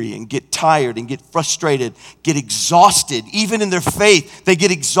weary and get tired and get frustrated, get exhausted. Even in their faith, they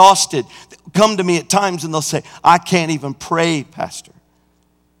get exhausted. They'll come to me at times and they'll say, "I can't even pray, Pastor."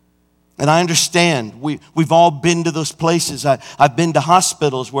 And I understand. We've all been to those places. I've been to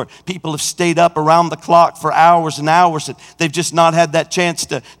hospitals where people have stayed up around the clock for hours and hours, and they've just not had that chance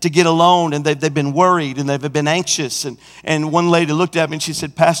to get alone, and they've been worried and they've been anxious. And one lady looked at me and she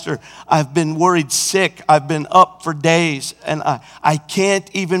said, "Pastor, I've been worried sick. I've been up for days, and I can't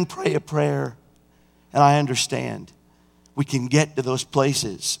even pray a prayer." And I understand. We can get to those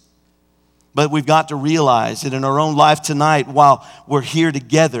places. But we've got to realize that in our own life tonight, while we're here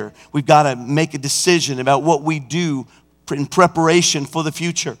together, we've got to make a decision about what we do in preparation for the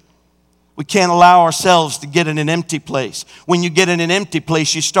future. We can't allow ourselves to get in an empty place. When you get in an empty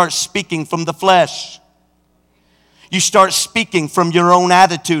place, you start speaking from the flesh. You start speaking from your own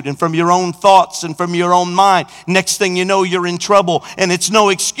attitude and from your own thoughts and from your own mind. Next thing you know, you're in trouble. And it's no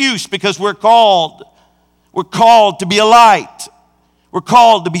excuse, because we're called. We're called to be a light. We're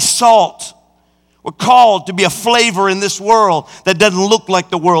called to be salt. We're called to be a flavor in this world that doesn't look like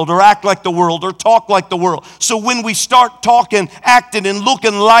the world or act like the world or talk like the world. So when we start talking, acting, and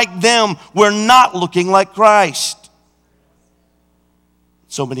looking like them, we're not looking like Christ.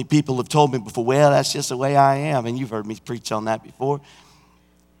 So many people have told me before, well, that's just the way I am. And you've heard me preach on that before.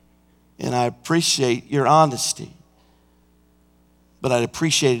 And I appreciate your honesty. But I'd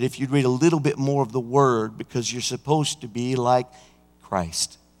appreciate it if you'd read a little bit more of the Word, because you're supposed to be like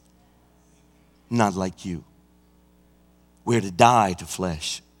Christ, not like you. We're to die to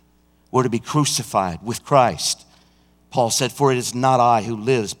flesh. We're to be crucified with Christ. Paul said, for it is not I who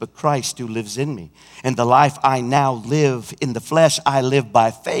lives, but Christ who lives in me. And the life I now live in the flesh, I live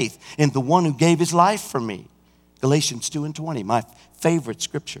by faith in the one who gave his life for me. Galatians 2:20, my favorite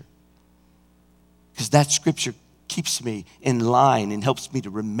scripture. Because that scripture keeps me in line and helps me to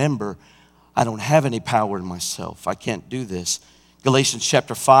remember I don't have any power in myself. I can't do this. Galatians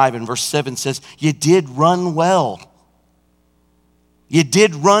chapter 5 and verse 7 says, you did run well. You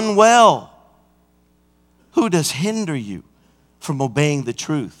did run well. Who does hinder you from obeying the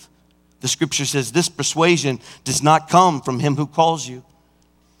truth? The scripture says this persuasion does not come from him who calls you.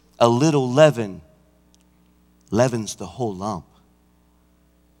 A little leaven leavens the whole lump.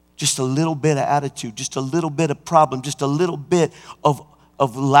 Just a little bit of attitude, just a little bit of problem, just a little bit of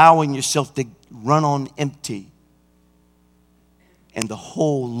allowing yourself to run on empty. And the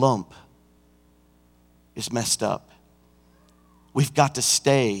whole lump is messed up. We've got to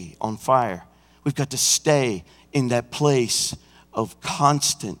stay on fire. We've got to stay in that place of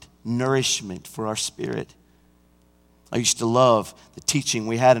constant nourishment for our spirit. I used to love the teaching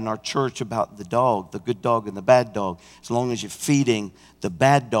we had in our church about the dog, the good dog and the bad dog. As long as you're feeding the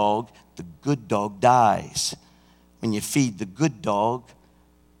bad dog, the good dog dies. When you feed the good dog,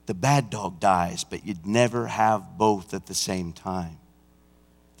 the bad dog dies, but you'd never have both at the same time.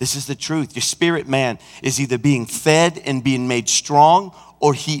 This is the truth. Your spirit man is either being fed and being made strong,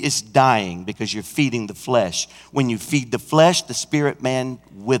 or he is dying because you're feeding the flesh. When you feed the flesh, the spirit man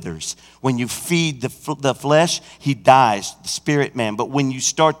withers. When you feed the flesh, he dies, the spirit man. But when you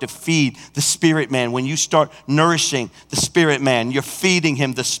start to feed the spirit man, when you start nourishing the spirit man, you're feeding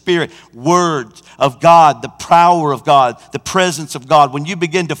him the spirit, word of God, the power of God, the presence of God. When you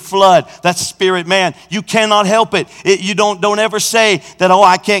begin to flood that spirit man, you cannot help it. You don't ever say that, oh,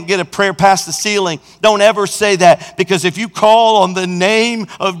 I can't get a prayer past the ceiling. Don't ever say that, because if you call on the name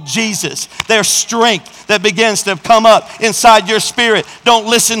of Jesus, there's strength that begins to come up inside your spirit. Don't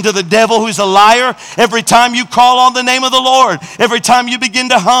listen to the devil who's a liar. Every time you call on the name of the Lord, every time you begin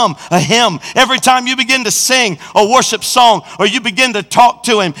to hum a hymn, every time you begin to sing a worship song, or you begin to talk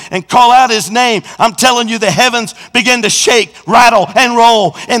to him and call out his name, I'm telling you, the heavens begin to shake, rattle, and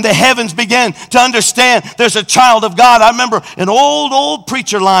roll, and the heavens begin to understand there's a child of God. I remember an old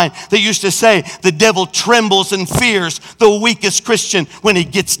preacher line that used to say, the devil trembles and fears the weakest Christian when he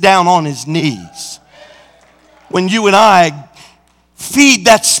gets down on his knees. When you and I feed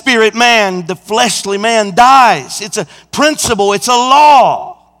that spirit man, the fleshly man dies. It's a principle. It's a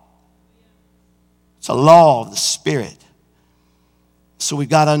law. It's a law of the spirit. So we've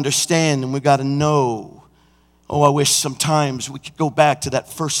got to understand and we've got to know. Oh, I wish sometimes we could go back to that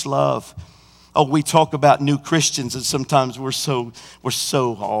first love. Oh, we talk about new Christians, and sometimes we're so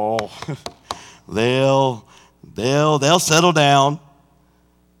they'll settle down.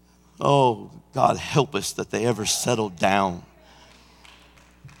 Oh, God help us that they ever settle down.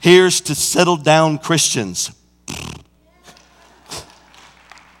 Here's to settle down Christians.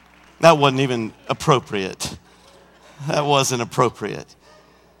 That wasn't even appropriate. That wasn't appropriate.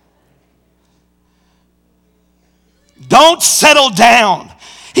 Don't settle down.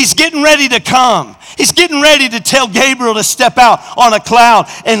 He's getting ready to come. He's getting ready to tell Gabriel to step out on a cloud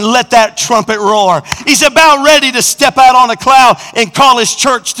and let that trumpet roar. He's about ready to step out on a cloud and call his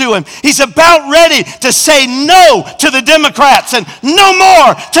church to him. He's about ready to say no to the Democrats and no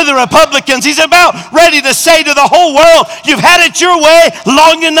more to the Republicans. He's about ready to say to the whole world, you've had it your way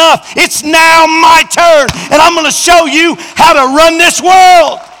long enough. It's now my turn, and I'm going to show you how to run this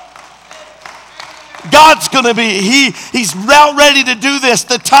world. God's going to be, he's about ready to do this.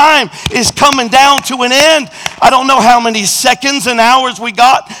 The time is coming down to an end. I don't know how many seconds and hours we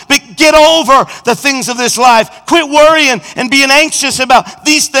got, but get over the things of this life. Quit worrying and being anxious about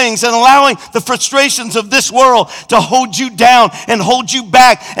these things and allowing the frustrations of this world to hold you down and hold you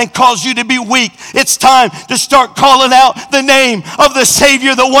back and cause you to be weak. It's time to start calling out the name of the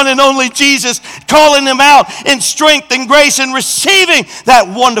Savior, the one and only Jesus, calling him out in strength and grace and receiving that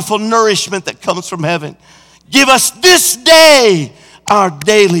wonderful nourishment that comes from heaven. Give us this day our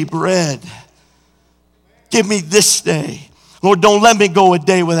daily bread. Give me this day. Lord, don't let me go a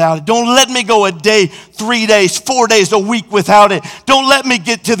day without it. Don't let me go a day, 3 days, 4 days, a week without it. Don't let me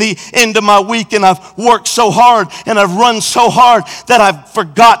get to the end of my week and I've worked so hard and I've run so hard that I've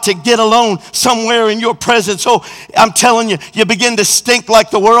forgot to get alone somewhere in your presence. Oh, I'm telling you, you begin to stink like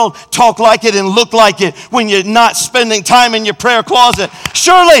the world, talk like it, and look like it when you're not spending time in your prayer closet.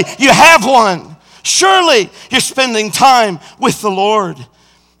 Surely you have one. Surely you're spending time with the Lord.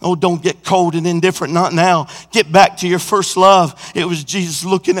 Oh, don't get cold and indifferent, not now. Get back to your first love. It was Jesus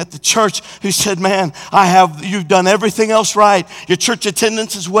looking at the church who said, man, you've done everything else right. Your church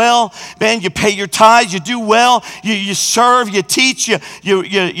attendance is well. Man, you pay your tithes, you do well. You serve, you teach,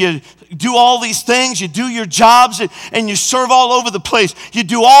 you do all these things. You do your jobs and you serve all over the place. You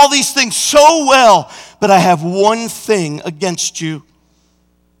do all these things so well, but I have one thing against you.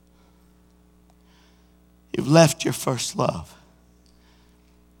 You've left your first love.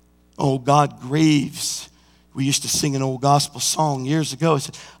 Oh, God grieves. We used to sing an old gospel song years ago. It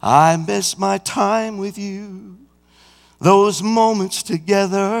said, I miss my time with you, those moments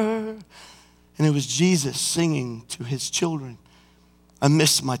together. And it was Jesus singing to his children. I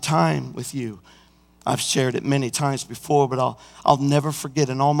miss my time with you. I've shared it many times before, but I'll never forget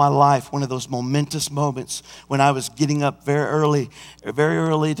in all my life one of those momentous moments when I was getting up very early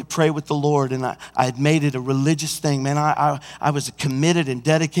to pray with the Lord, and I had made it a religious thing. Man, I was committed and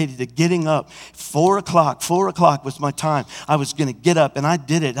dedicated to getting up. 4 o'clock was my time. I was going to get up, and I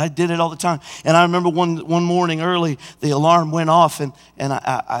did it. I did it all the time. And I remember one morning early, the alarm went off, and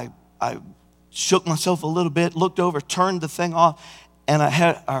I shook myself a little bit, looked over, turned the thing off, and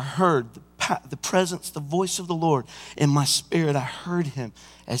I heard the presence, the voice of the Lord in my spirit. I heard him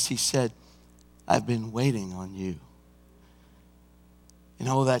as he said, I've been waiting on you. And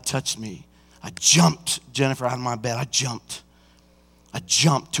oh, that touched me. I jumped, Jennifer, out of my bed. I jumped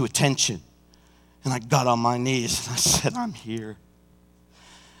to attention. And I got on my knees and I said, I'm here.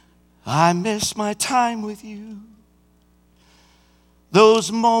 I miss my time with you.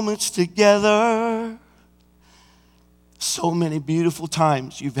 Those moments together. So many beautiful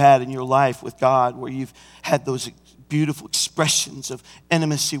times you've had in your life with God where you've had those beautiful expressions of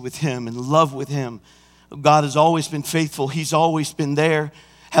intimacy with him and love with him. God has always been faithful. He's always been there.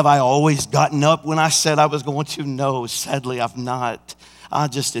 Have I always gotten up when I said I was going to? No, sadly I've not. I'll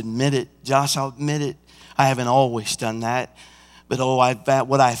just admit it. Josh, I'll admit it. I haven't always done that. But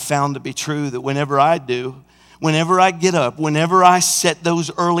what I found to be true, that whenever I do, whenever I get up, whenever I set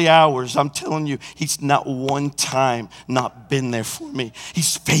those early hours, I'm telling you, he's not one time not been there for me.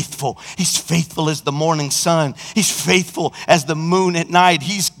 He's faithful. He's faithful as the morning sun. He's faithful as the moon at night.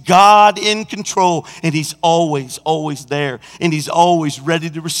 He's God in control, and he's always, always there. And he's always ready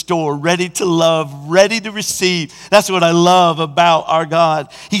to restore, ready to love, ready to receive. That's what I love about our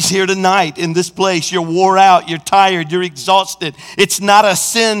God. He's here tonight in this place. You're wore out. You're tired. You're exhausted. It's not a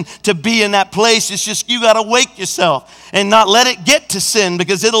sin to be in that place. It's just you got to wake yourself and not let it get to sin,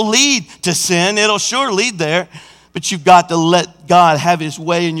 because it'll lead to sin. It'll sure lead there. But you've got to let God have his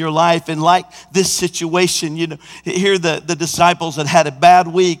way in your life. And like this situation, you know, here the disciples had a bad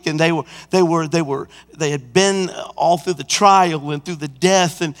week, and they had been all through the trial and through the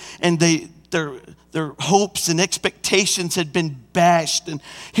death, and their hopes and expectations had been bashed. And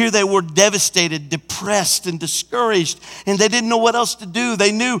here they were devastated, depressed, and discouraged. And they didn't know what else to do.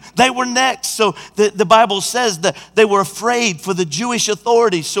 They knew they were next. So the Bible says that they were afraid for the Jewish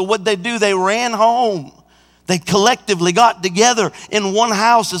authorities. So what they do, they ran home. They collectively got together in one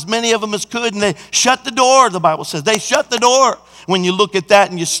house, as many of them as could, and they shut the door, the Bible says. They shut the door. When you look at that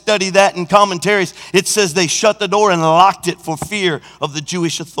and you study that in commentaries, it says they shut the door and locked it for fear of the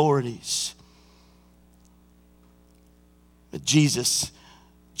Jewish authorities. But Jesus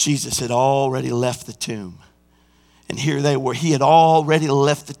had already left the tomb. And here they were. He had already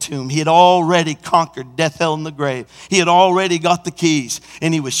left the tomb. He had already conquered death, hell, and the grave. He had already got the keys,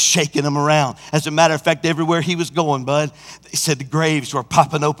 and he was shaking them around. As a matter of fact, everywhere he was going, bud, they said the graves were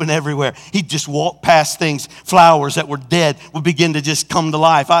popping open everywhere. He'd just walk past things, flowers that were dead would begin to just come to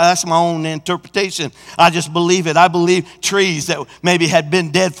life. That's my own interpretation. I just believe it. I believe trees that maybe had been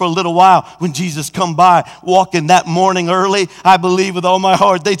dead for a little while, when Jesus come by walking that morning early, I believe with all my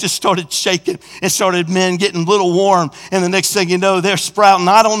heart, they just started shaking and started men getting a little warm. And the next thing you know, they're sprouting.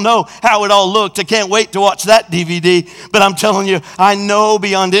 I don't know how it all looked. I can't wait to watch that DVD. But I'm telling you, I know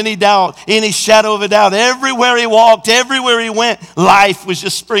beyond any doubt, any shadow of a doubt, everywhere he walked, everywhere he went, life was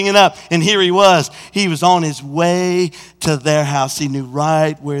just springing up. And here he was. He was on his way to their house. He knew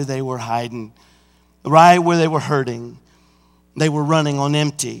right where they were hiding, right where they were hurting. They were running on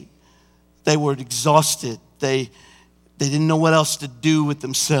empty. They were exhausted. They didn't know what else to do with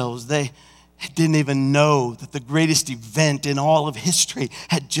themselves. They didn't even know that the greatest event in all of history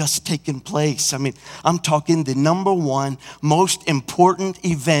had just taken place. I mean, I'm talking the number one most important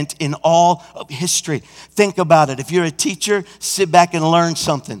event in all of history. Think about it. If you're a teacher, sit back and learn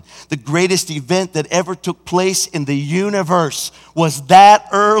something. The greatest event that ever took place in the universe was that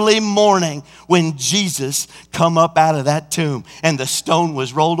early morning when Jesus come up out of that tomb and the stone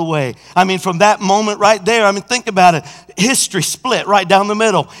was rolled away. I mean, from that moment right there, I mean, think about it. History split right down the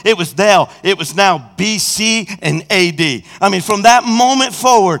middle. It was now BC and AD. I mean, from that moment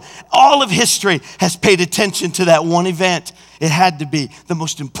forward, all of history has paid attention to that one event. It had to be the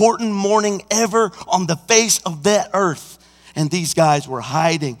most important morning ever on the face of that earth. And these guys were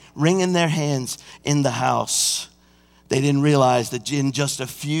hiding, wringing their hands in the house. They didn't realize that in just a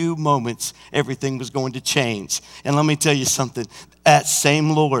few moments, everything was going to change. And let me tell you something. That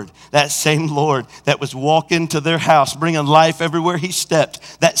same Lord that was walking to their house, bringing life everywhere he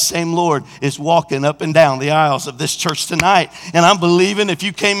stepped, that same Lord is walking up and down the aisles of this church tonight. And I'm believing if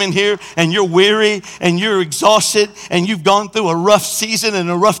you came in here and you're weary and you're exhausted and you've gone through a rough season and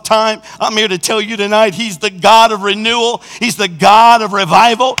a rough time, I'm here to tell you tonight, he's the God of renewal. He's the God of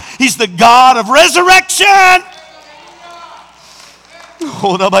revival. He's the God of resurrection.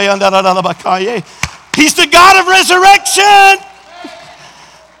 He's the God of resurrection.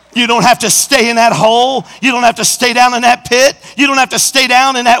 You don't have to stay in that hole. You don't have to stay down in that pit. You don't have to stay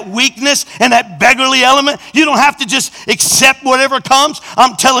down in that weakness and that beggarly element. You don't have to just accept whatever comes.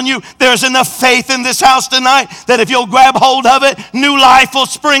 I'm telling you, there's enough faith in this house tonight that if you'll grab hold of it, new life will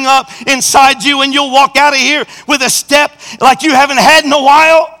spring up inside you and you'll walk out of here with a step like you haven't had in a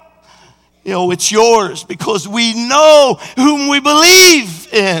while. You know, it's yours because we know whom we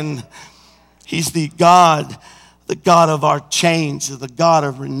believe in. He's the God of our change, the God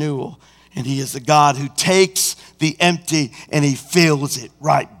of renewal. And he is the God who takes the empty and he fills it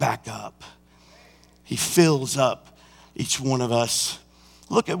right back up. He fills up each one of us.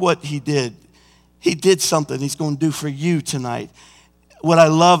 Look at what he did. He did something he's going to do for you tonight. What I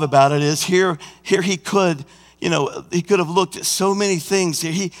love about it is here he could, he could have looked at so many things.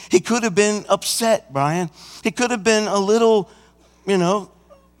 He could have been upset, Brian. He could have been a little,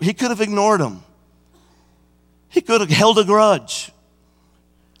 he could have ignored him. He could have held a grudge.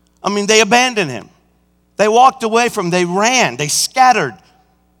 I mean, they abandoned him. They walked away from him. They ran. They scattered.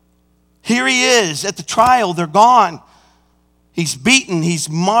 Here he is at the trial. They're gone. He's beaten. He's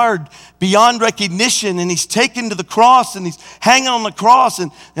marred beyond recognition. And he's taken to the cross. And he's hanging on the cross.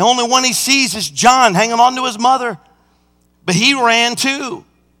 And the only one he sees is John hanging on to his mother. But he ran too.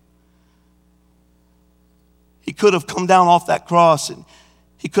 He could have come down off that cross. And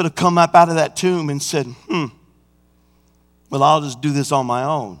he could have come up out of that tomb and said, well, I'll just do this on my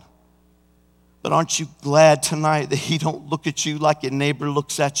own. But aren't you glad tonight that he don't look at you like your neighbor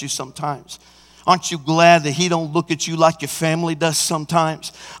looks at you sometimes? Aren't you glad that he don't look at you like your family does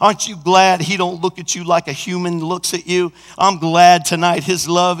sometimes? Aren't you glad he don't look at you like a human looks at you? I'm glad tonight his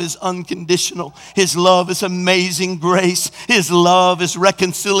love is unconditional. His love is amazing grace. His love is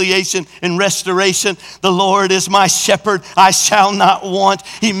reconciliation and restoration. The Lord is my shepherd, I shall not want.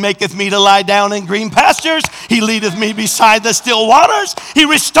 He maketh me to lie down in green pastures. He leadeth me beside the still waters. He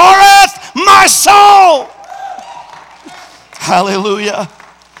restoreth my soul. Hallelujah.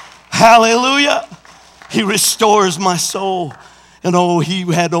 Hallelujah. He restores my soul. And he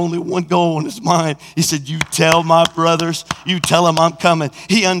had only one goal in his mind. He said, you tell my brothers, you tell them I'm coming.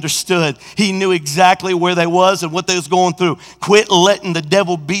 He understood. He knew exactly where they was and what they was going through. Quit letting the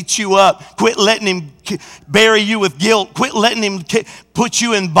devil beat you up. Quit letting him bury you with guilt. Quit letting him put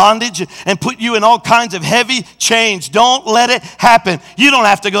you in bondage and put you in all kinds of heavy chains. Don't let it happen. You don't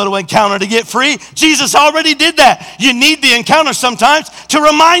have to go to encounter to get free. Jesus already did that. You need the encounter sometimes to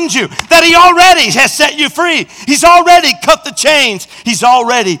remind you that he already has set you free. He's already cut the chains. He's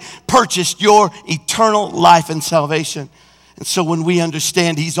already purchased your eternal life and salvation. And so when we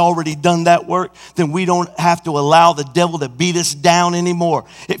understand he's already done that work, then we don't have to allow the devil to beat us down anymore.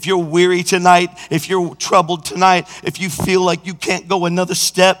 If you're weary tonight, if you're troubled tonight, if you feel like you can't go another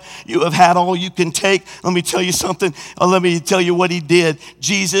step, you have had all you can take, let me tell you something. Let me tell you what he did.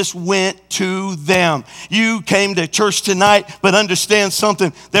 Jesus went to them. You came to church tonight, but understand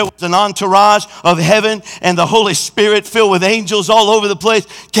something. There was an entourage of heaven and the Holy Spirit filled with angels all over the place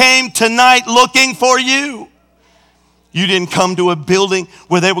came tonight looking for you. You didn't come to a building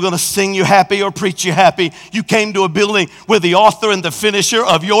where they were going to sing you happy or preach you happy. You came to a building where the author and the finisher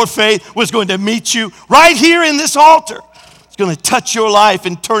of your faith was going to meet you right here in this altar. It's going to touch your life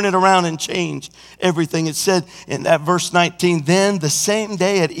and turn it around and change everything. It said in that verse 19, then the same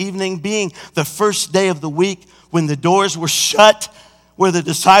day at evening, being the first day of the week, when the doors were shut, where the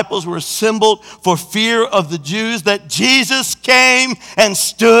disciples were assembled for fear of the Jews, that Jesus came and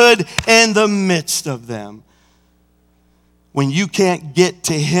stood in the midst of them. When you can't get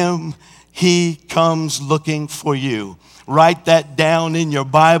to him, he comes looking for you. Write that down in your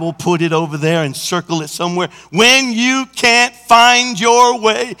Bible, put it over there and circle it somewhere. When you can't find your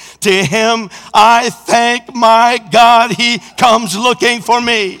way to him, I thank my God, he comes looking for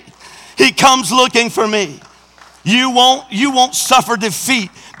me. He comes looking for me. You won't suffer defeat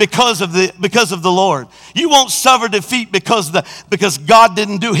because of the Lord. You won't suffer defeat because God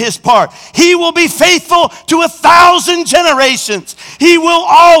didn't do his part. He will be faithful to 1,000 generations. He will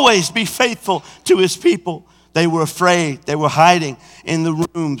always be faithful to his people. They were afraid. They were hiding in the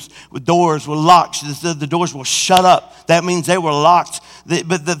rooms. The doors were locked. The doors were shut up. That means they were locked.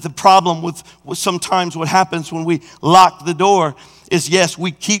 But the problem with sometimes what happens when we lock the door is, yes,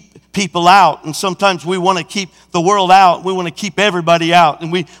 we keep people out, and sometimes we want to keep the world out. We want to keep everybody out,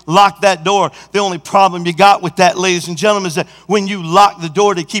 and we lock that door. The only problem you got with that, ladies and gentlemen, is that when you lock the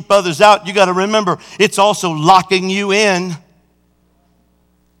door to keep others out, you got to remember it's also locking you in.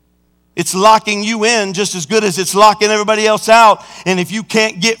 It's locking you in just as good as it's locking everybody else out. And if you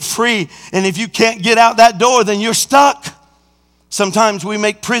can't get free, and if you can't get out that door, then you're stuck. Sometimes we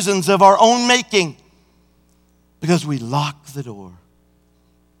make prisons of our own making because we lock the door.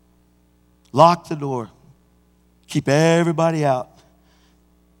 Lock the door. Keep everybody out.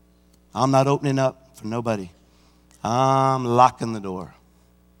 I'm not opening up for nobody. I'm locking the door.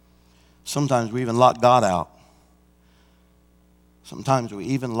 Sometimes we even lock God out. Sometimes we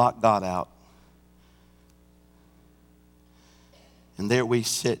even lock God out. And there we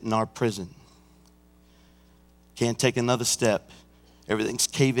sit in our prison. Can't take another step. Everything's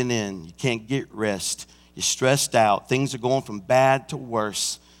caving in. You can't get rest. You're stressed out. Things are going from bad to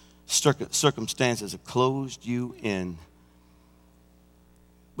worse. Circumstances have closed you in.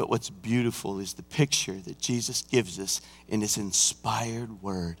 But what's beautiful is the picture that Jesus gives us in his inspired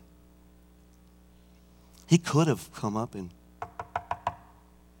word. He could have come up and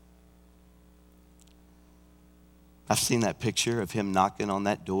I've seen that picture of him knocking on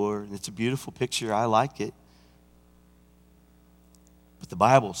that door, and it's a beautiful picture. I like it. But the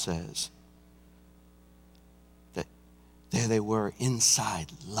Bible says that there they were inside,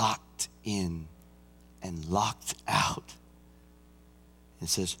 locked in and locked out. It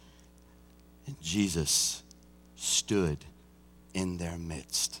says, and Jesus stood in their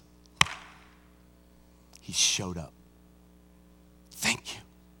midst. He showed up. Thank you.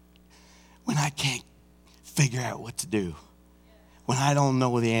 When I can't figure out what to do, when I don't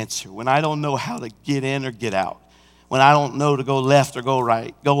know the answer, when I don't know how to get in or get out, when I don't know to go left or go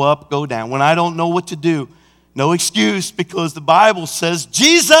right, go up, go down, when I don't know what to do, no excuse, because the Bible says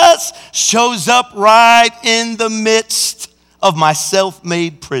Jesus shows up right in the midst of my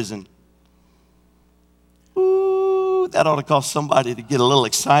self-made prison. Ooh, that ought to cause somebody to get a little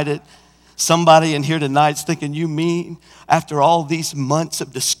excited. Somebody in here tonight's thinking, you mean after all these months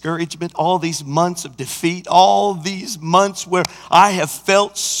of discouragement, all these months of defeat, all these months where I have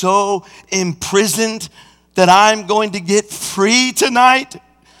felt so imprisoned that I'm going to get free tonight?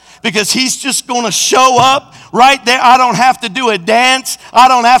 Because he's just going to show up right there. I don't have to do a dance. I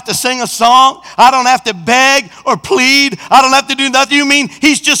don't have to sing a song. I don't have to beg or plead. I don't have to do nothing. You mean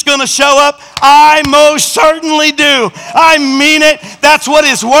he's just going to show up? I most certainly do. I mean it. That's what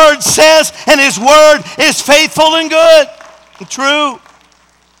his word says, and his word is faithful and good and true.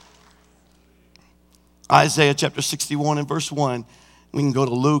 Isaiah chapter 61 and verse 1. We can go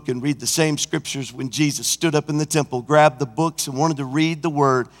to Luke and read the same scriptures when Jesus stood up in the temple, grabbed the books, and wanted to read the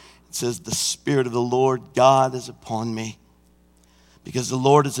word. It says, the Spirit of the Lord God is upon me, because the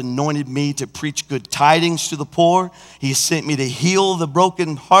Lord has anointed me to preach good tidings to the poor. He has sent me to heal the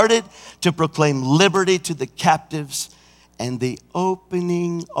brokenhearted, to proclaim liberty to the captives, and the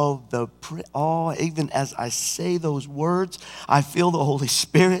opening of the even as I say those words, I feel the Holy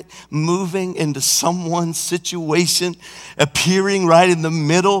Spirit moving into someone's situation, appearing right in the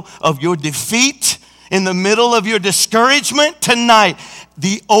middle of your defeat, in the middle of your discouragement tonight.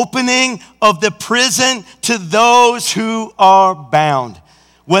 The opening of the prison to those who are bound,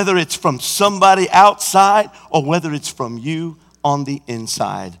 whether it's from somebody outside or whether it's from you on the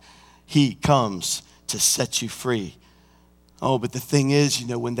inside. He comes to set you free. Oh, but the thing is,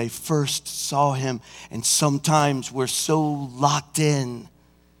 when they first saw him, and sometimes we're so locked in,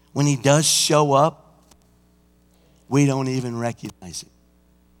 when he does show up, we don't even recognize it.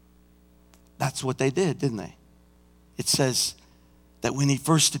 That's what they did, didn't they? It says that when he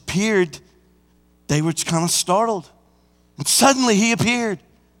first appeared, they were kind of startled. And suddenly he appeared.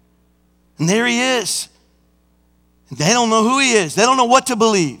 And there he is. They don't know who he is. They don't know what to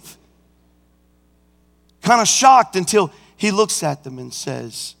believe. Kind of shocked until he looks at them and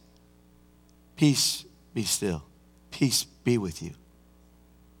says, peace be still. Peace be with you.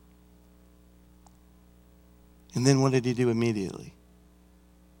 And then what did he do immediately?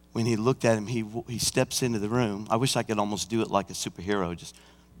 When he looked at him, he steps into the room. I wish I could almost do it like a superhero, just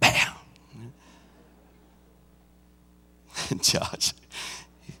bam. Josh,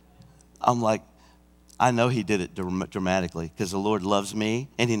 I'm like, I know he did it dramatically because the Lord loves me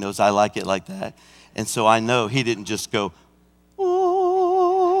and he knows I like it like that. And so I know he didn't just go,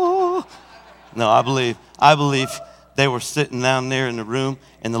 oh. No, I believe they were sitting down there in the room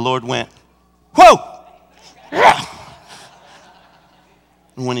and the Lord went, whoa.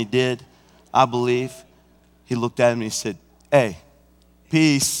 And when he did, I believe he looked at him and he said, hey,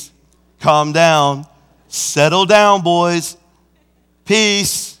 peace, calm down, settle down, boys,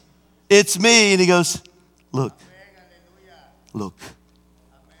 peace, it's me. And he goes, look.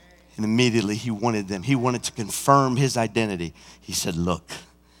 And immediately he wanted to confirm his identity. He said, look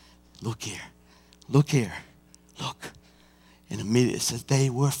here. And immediately it says they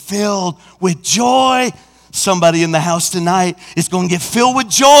were filled with joy. Somebody in the house tonight is going to get filled with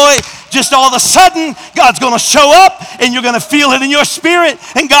joy. Just all of a sudden, God's going to show up and you're going to feel it in your spirit.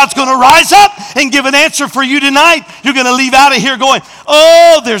 And God's going to rise up and give an answer for you tonight. You're going to leave out of here going,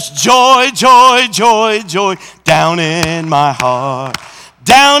 oh, there's joy, joy, joy, joy down in my heart.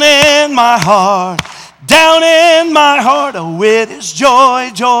 Down in my heart. Down in my heart. Oh, it is joy,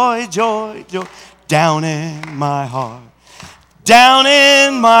 joy, joy, joy. Down in my heart. Down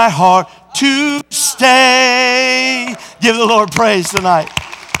in my heart to stay. Give the Lord praise tonight.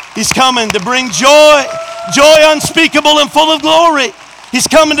 He's coming to bring joy, joy unspeakable and full of glory. He's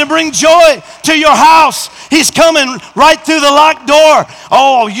coming to bring joy to your house. He's coming right through the locked door.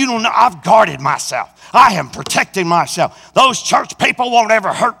 Oh, you don't know, I've guarded myself. I am protecting myself. Those church people won't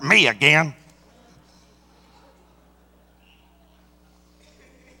ever hurt me again.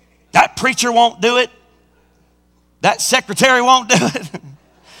 That preacher won't do it. That secretary won't do it.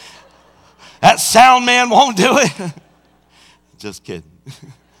 That sound man won't do it. Just kidding.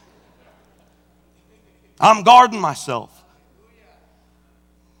 I'm guarding myself.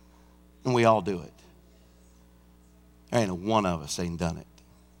 And we all do it. There ain't a one of us ain't done it.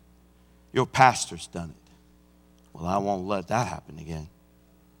 Your pastor's done it. Well, I won't let that happen again.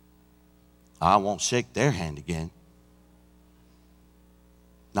 I won't shake their hand again.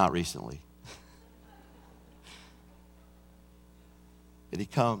 Not recently. But he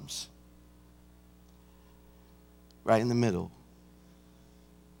comes right in the middle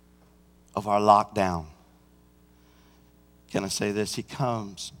of our lockdown. Can I say this? He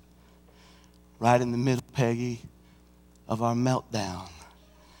comes right in the middle, Peggy, of our meltdown.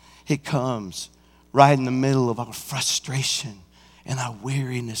 He comes right in the middle of our frustration and our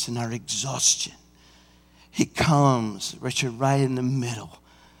weariness and our exhaustion. He comes, Richard, right in the middle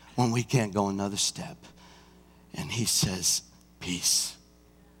when we can't go another step. And he says, peace.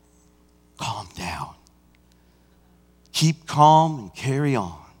 Calm down. Keep calm and carry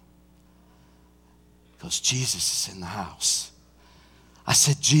on. Because Jesus is in the house. I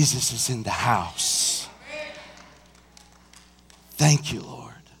said, Jesus is in the house. Thank you,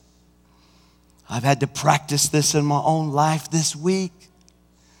 Lord. I've had to practice this in my own life this week.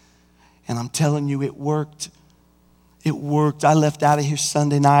 And I'm telling you, it worked. It worked. I left out of here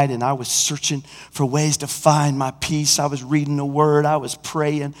Sunday night and I was searching for ways to find my peace. I was reading the word. I was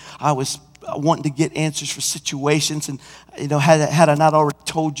praying. I was wanting to get answers for situations. And, you know, had I not already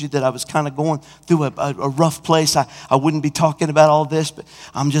told you that I was kind of going through a rough place, I wouldn't be talking about all this. But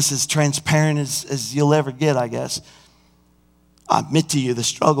I'm just as transparent as you'll ever get, I guess. I admit to you the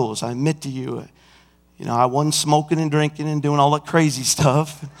struggles. I admit to you, I wasn't smoking and drinking and doing all that crazy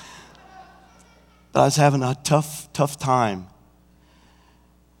stuff. But I was having a tough time.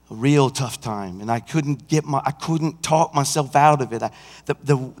 A real tough time. And I couldn't talk myself out of it.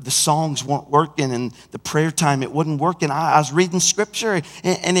 The songs weren't working and the prayer time, it wasn't working. I was reading scripture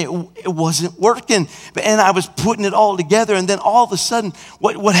and it wasn't working. And I was putting it all together. And then all of a sudden,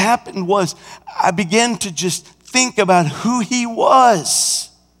 what happened was I began to just think about who he was.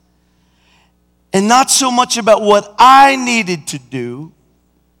 And not so much about what I needed to do.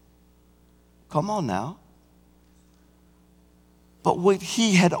 Come on now. But what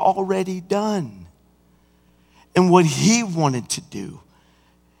he had already done. And what he wanted to do.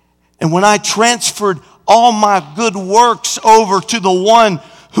 And when I transferred all my good works over to the one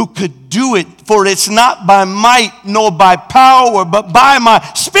who could do it, for it's not by might nor by power, but by my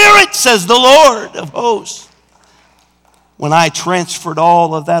spirit, says the Lord of hosts. When I transferred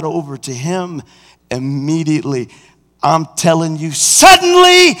all of that over to him, immediately I'm telling you,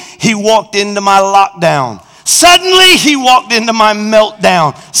 suddenly he walked into my lockdown. Suddenly he walked into my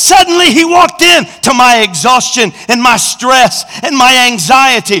meltdown. Suddenly he walked into my exhaustion and my stress and my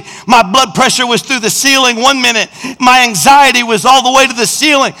anxiety. My blood pressure was through the ceiling 1 minute. My anxiety was all the way to the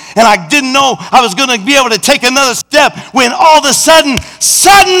ceiling. And I didn't know I was going to be able to take another step when all of a sudden,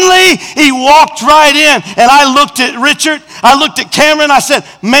 suddenly he walked right in. And I looked at Richard. I looked at Cameron. I said,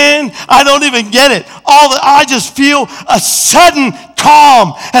 man, I don't even get it. I just feel a sudden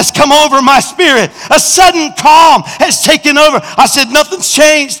calm has come over my spirit. A sudden calm has taken over. I said, nothing's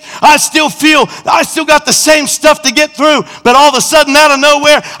changed. I still got the same stuff to get through. But all of a sudden, out of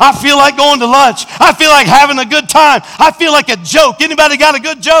nowhere, I feel like going to lunch. I feel like having a good time. I feel like a joke. Anybody got a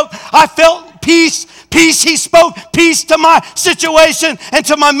good joke? I felt peace. Peace, he spoke peace to my situation and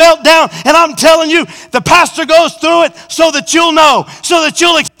to my meltdown. And I'm telling you, the pastor goes through it so that you'll know, so that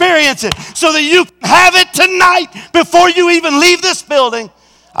you'll experience it, so that you can have it tonight before you even leave this building.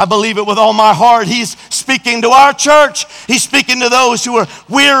 I believe it with all my heart. He's speaking to our church. He's speaking to those who are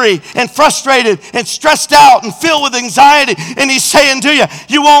weary and frustrated and stressed out and filled with anxiety. And he's saying to you,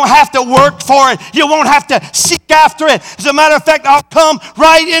 you won't have to work for it. You won't have to seek after it. As a matter of fact, I'll come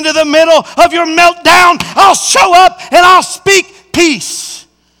right into the middle of your meltdown. I'll show up and I'll speak peace.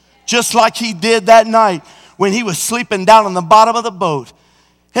 Just like he did that night when he was sleeping down on the bottom of the boat.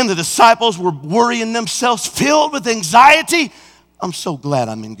 And the disciples were worrying themselves, filled with anxiety. I'm so glad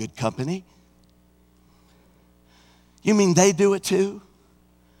I'm in good company. You mean they do it too?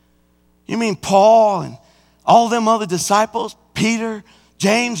 You mean Paul and all them other disciples, Peter,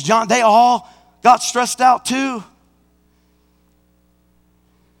 James, John, they all got stressed out too?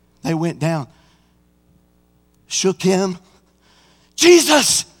 They went down, shook him.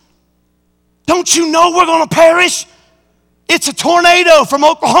 Jesus, don't you know we're going to perish? It's a tornado from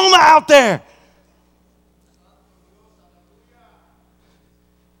Oklahoma out there.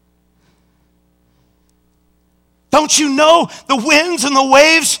 Don't you know the winds and the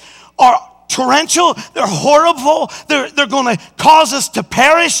waves are torrential? They're horrible. They're going to cause us to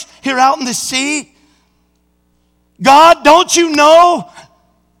perish here out in the sea. God, don't you know?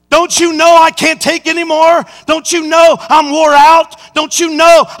 Don't you know I can't take anymore? Don't you know I'm wore out? Don't you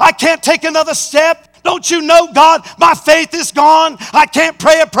know I can't take another step? Don't you know, God, my faith is gone. I can't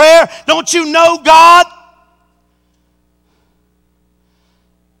pray a prayer. Don't you know, God?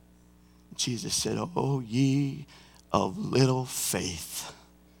 Jesus said, oh, ye of little faith.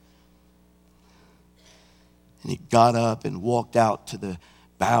 And he got up and walked out to the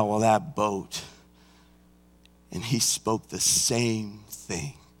bow of that boat. And he spoke the same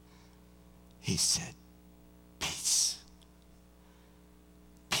thing. He said, peace.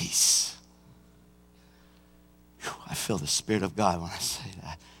 Peace. Whew, I feel the Spirit of God when I say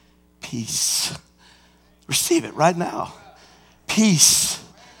that. Peace. Receive it right now. Peace.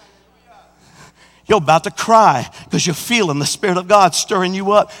 You're about to cry because you're feeling the Spirit of God stirring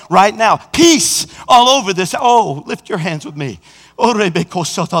you up right now. Peace all over this. Oh, lift your hands with me.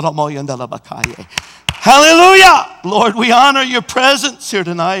 Hallelujah. Lord, we honor your presence here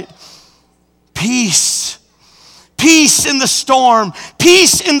tonight. Peace. Peace in the storm.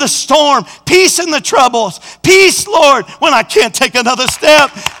 Peace in the storm. Peace in the troubles. Peace, Lord, when I can't take another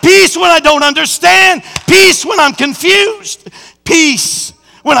step. Peace when I don't understand. Peace when I'm confused. Peace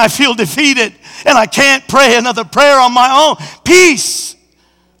when I feel defeated and I can't pray another prayer on my own. Peace.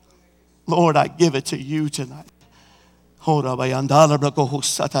 Lord, I give it to you tonight. Oh,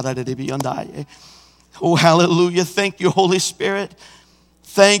 hallelujah. Thank you, Holy Spirit.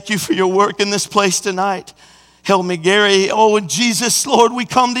 Thank you for your work in this place tonight. Help me, Gary. Oh, in Jesus, Lord, we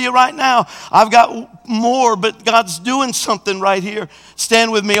come to you right now. I've got more, but God's doing something right here.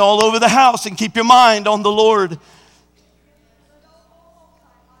 Stand with me all over the house and keep your mind on the Lord.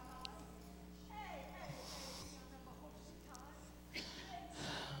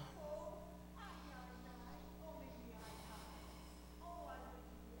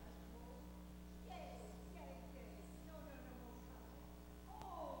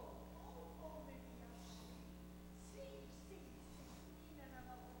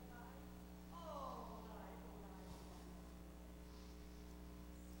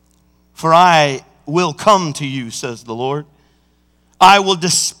 For I will come to you, says the Lord. I will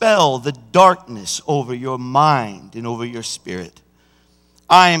dispel the darkness over your mind and over your spirit.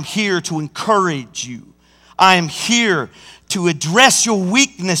 I am here to encourage you. I am here to address your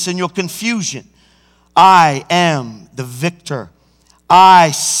weakness and your confusion. I am the victor.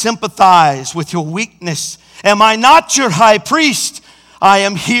 I sympathize with your weakness. Am I not your high priest? I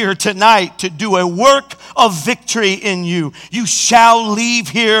am here tonight to do a work of victory in you. You shall leave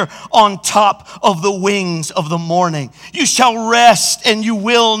here on top of the wings of the morning. You shall rest and you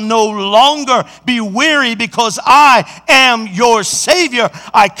will no longer be weary because I am your Savior.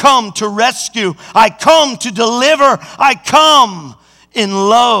 I come to rescue. I come to deliver. I come in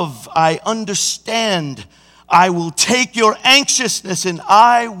love. I understand. I will take your anxiousness and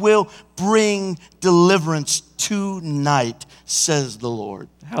I will bring deliverance tonight, says the Lord.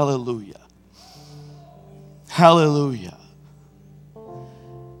 Hallelujah. Hallelujah.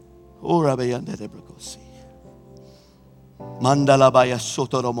 Mandalabaya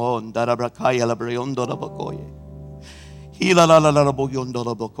sotoromon darabrakaya labriondo rabokoye.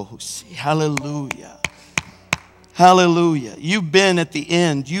 Hallelujah. Hallelujah. You've been at the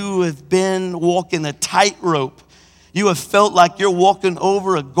end. You have been walking a tightrope. You have felt like you're walking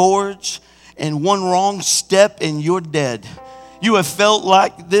over a gorge and one wrong step and you're dead. You have felt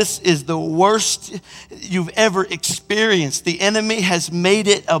like this is the worst you've ever experienced. The enemy has made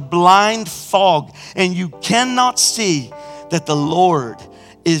it a blind fog and you cannot see that the Lord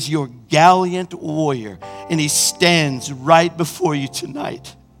is your gallant warrior and he stands right before you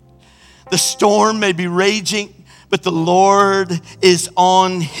tonight. The storm may be raging, but the Lord is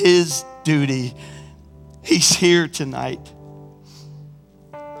on his duty. He's here tonight.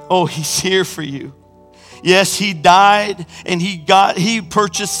 Oh, he's here for you. Yes, he died and he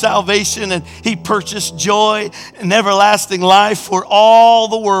purchased salvation and he purchased joy and everlasting life for all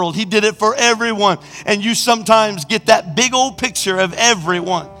the world. He did it for everyone. And you sometimes get that big old picture of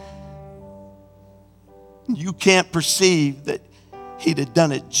everyone. You can't perceive that he'd have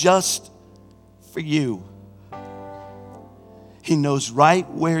done it just for you. He knows right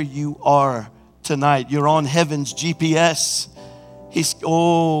where you are tonight. You're on heaven's GPS.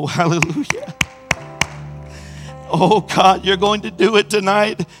 Oh, hallelujah. Oh, God, you're going to do it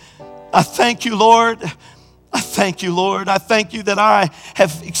tonight. I thank you, Lord. I thank you, Lord. I thank you that I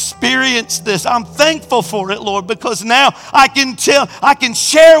have experienced this. I'm thankful for it, Lord, because now I can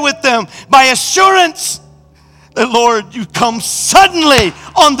share with them by assurance that, Lord, you come suddenly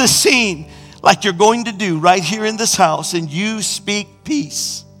on the scene like you're going to do right here in this house, and you speak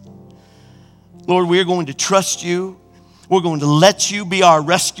peace. Lord, we're going to trust you. We're going to let you be our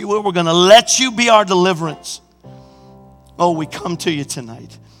rescuer. We're going to let you be our deliverance. Oh, we come to you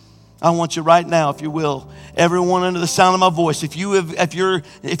tonight. I want you right now, if you will, everyone under the sound of my voice, if you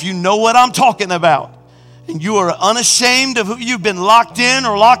know what I'm talking about, and you are unashamed of who you've been locked in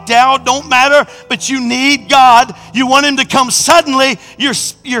or locked out, don't matter, but you need God. You want him to come suddenly.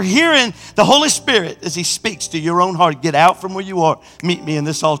 You're hearing the Holy Spirit as he speaks to your own heart. Get out from where you are. Meet me in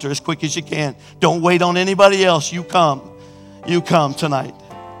this altar as quick as you can. Don't wait on anybody else. You come. You come tonight.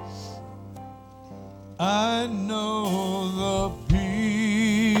 I know the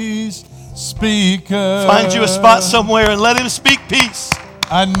peace speaker. Find you a spot somewhere and let him speak peace.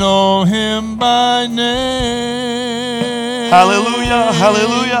 I know him by name. Hallelujah,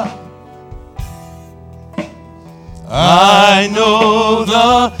 hallelujah. I know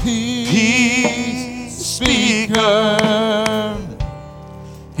the peace speaker.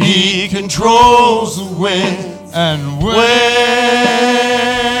 He controls the wind And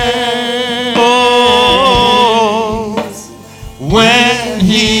when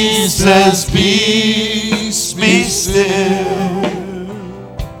he says peace, be still,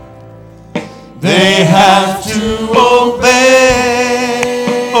 they have to obey.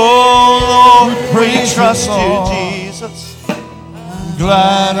 Oh Lord, we trust you, Jesus.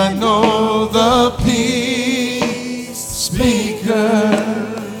 glad I know the peace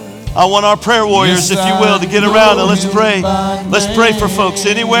speaker. I want our prayer warriors, if you will, to get around and let's pray. Let's pray for folks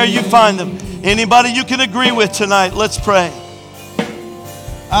anywhere you find them. Anybody you can agree with tonight, let's pray.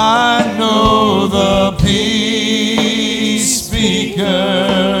 I know the peace speaker.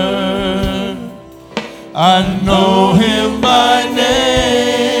 I know him by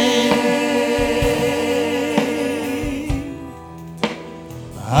name.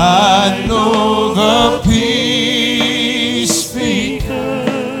 I know the peace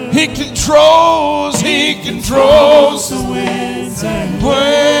speaker. He controls the winds and waves.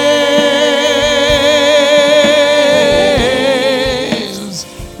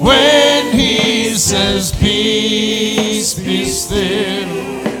 When he says peace, be still,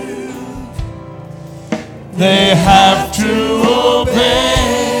 they have to obey.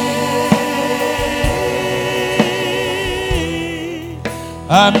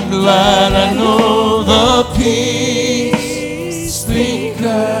 I'm glad I know the peace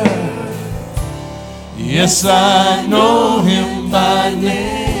speaker. Yes, I know him by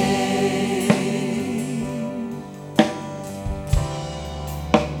name.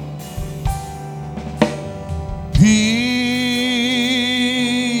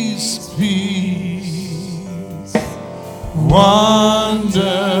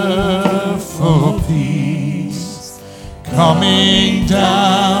 for peace coming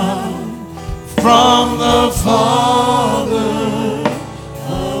down from the Father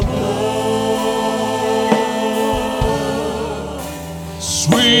above.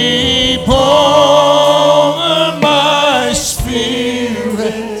 Sweep over my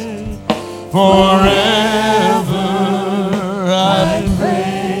spirit forever, I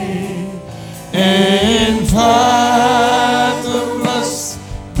pray, and fathomless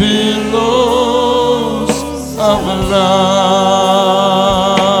billows of love.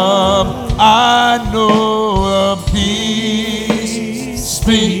 I know a peace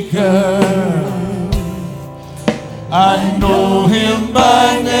speaker. I know him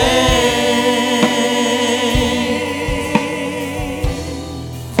by name.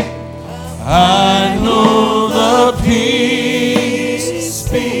 I know the peace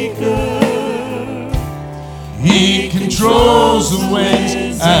speaker. He controls the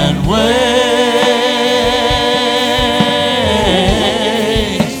winds and waves.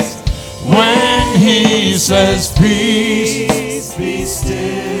 When he says peace, be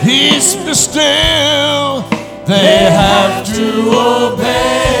still, peace be still, they have to obey.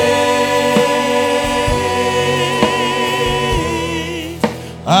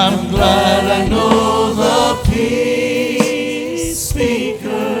 I'm glad I know the peace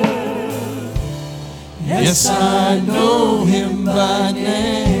speaker. Yes, I know him by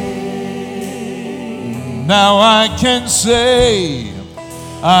name. Now I can say,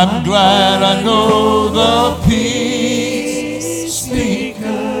 I'm glad I know the peace speaker.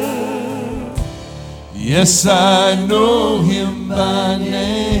 Yes, I know him by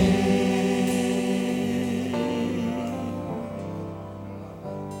name.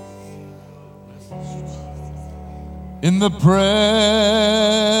 In the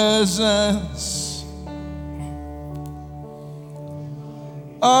presence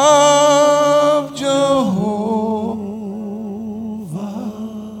of Jehovah,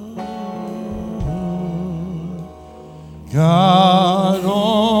 God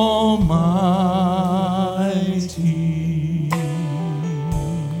Almighty,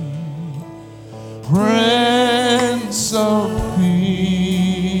 Prince of Peace,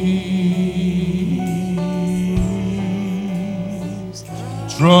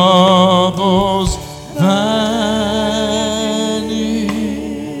 troubles vanish,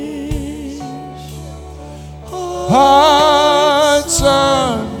 hearts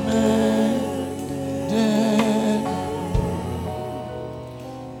are mended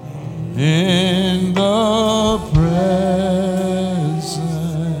in the presence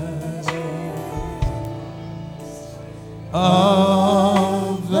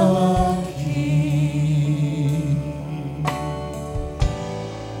of the King.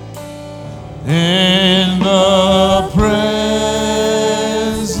 In the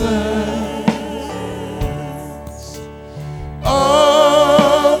presence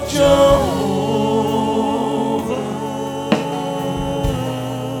of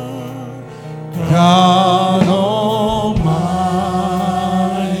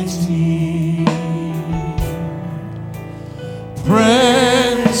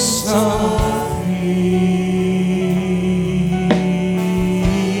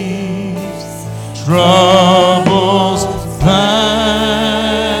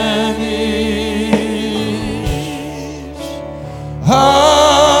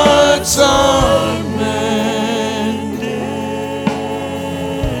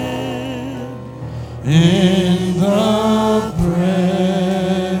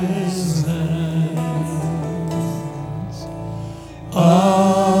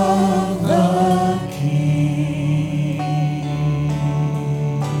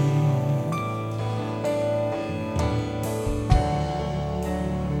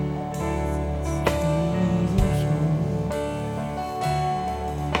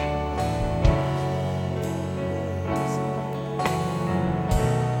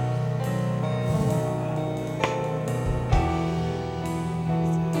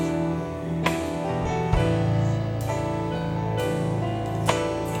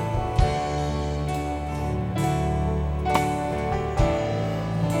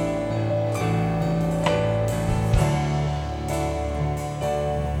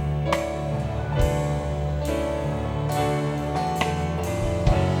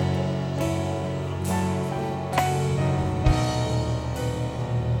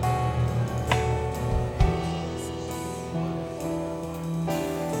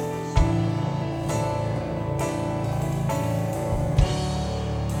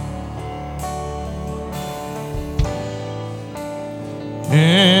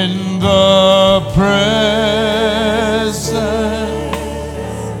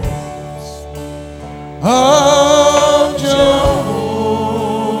of Jehovah,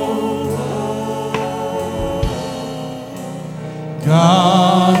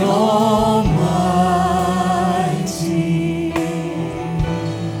 God Almighty,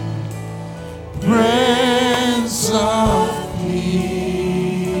 Prince of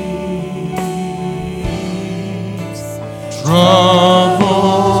Peace,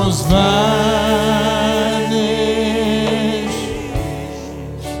 troubles vanish,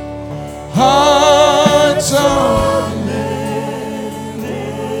 hearts are mended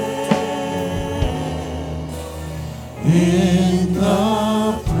in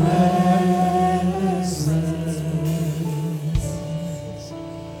the presence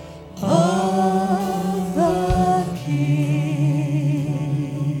of the King.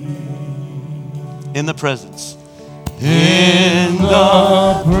 In the presence. In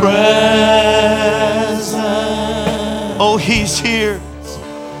the presence. Oh, He's here.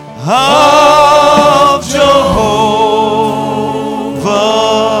 Of Jehovah,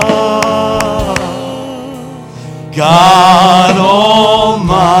 God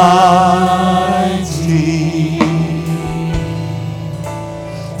Almighty,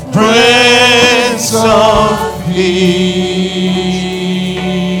 Prince of Peace.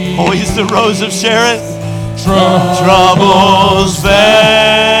 Oh, He's the Rose of Sharon. Troubles vanish,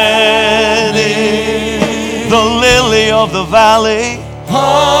 the lily of the valley.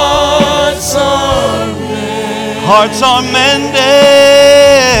 Hearts are mended. Hearts are mended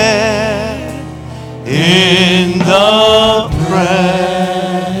in the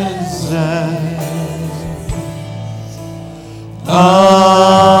presence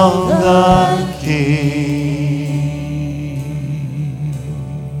of the King.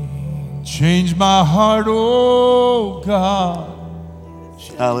 Change my heart, oh God.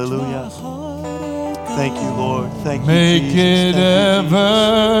 Hallelujah. Thank you, Lord. Thank you, Make Jesus. it Thank you,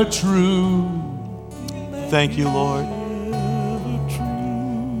 ever true. Thank you, Lord.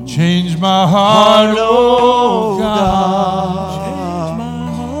 Change my heart, oh God.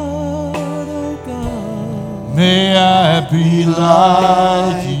 May I be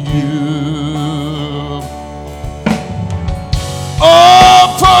like you.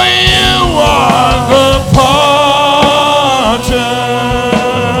 Oh, for you are the potter.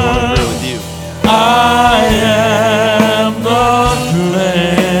 With you. I am the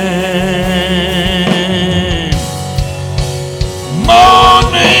clay.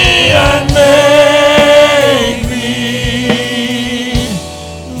 Mold me and make me.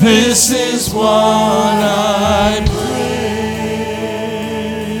 This is what I pray.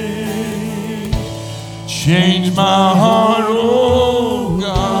 Change my heart, oh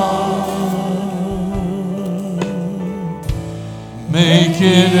God. Make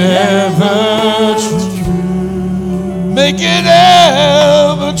it ever true. Make it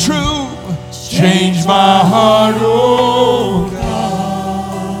ever true. Change my heart, oh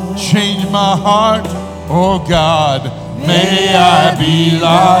God. Change my heart, oh God. May I be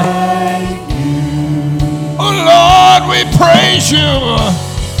like you. Oh Lord, we praise you.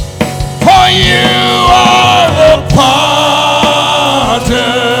 For you are the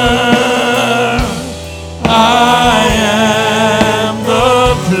potter. I am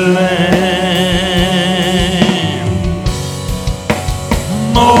the clay.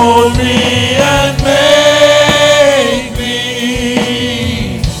 Mold me and make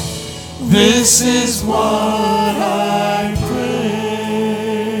me. This is what I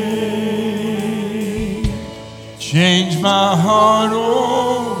pray. Change my heart,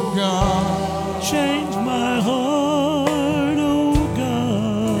 oh God. Change my heart, oh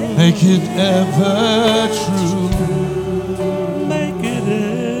God. Make it ever true. Make it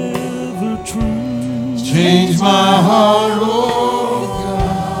ever true. Change my heart, oh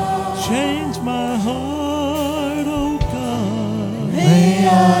God. Change my heart, oh God. May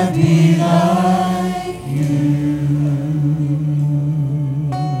I be like you.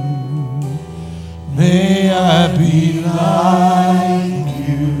 May I be like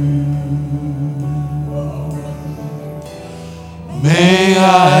you. May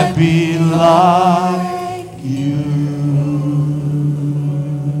I be like you.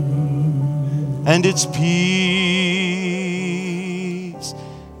 And it's peace,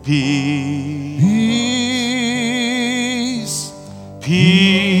 peace, Peace,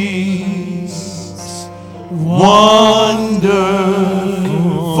 peace, wonderful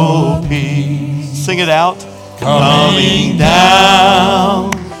peace. Sing it out. Coming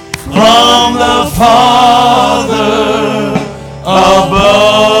down from the Father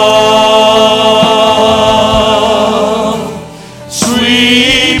above.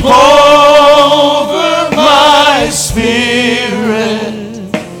 Sweep over my spirit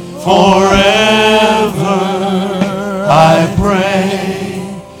forever. I pray.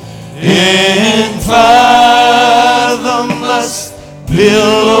 In fathomless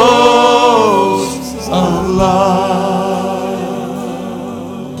billows of love.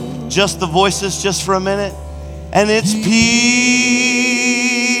 Just the voices, just for a minute. And it's peace,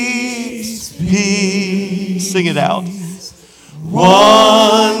 peace. Sing it out.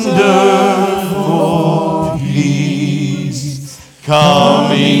 Wonderful peace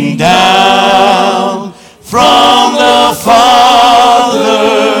coming down from the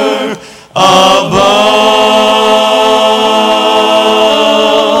Father above.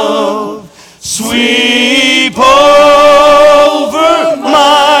 Sweep over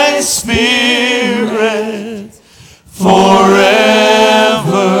my spirit forever,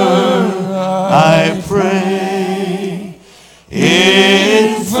 I pray.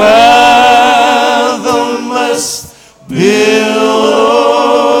 In fathomless billows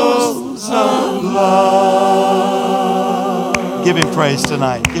of love. Give him praise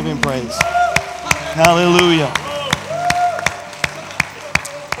tonight. Give him praise. Hallelujah.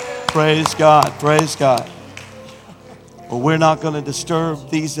 Praise God. Praise God. Well, we're not going to disturb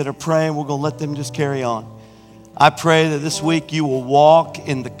these that are praying. We're going to let them just carry on. I pray that this week you will walk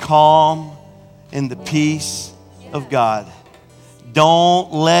in the calm, in the peace of God.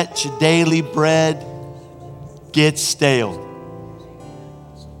 Don't let your daily bread get stale.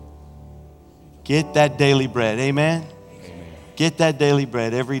 Get that daily bread. Amen? Get that daily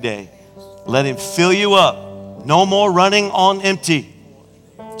bread every day. Let him fill you up. No more running on empty.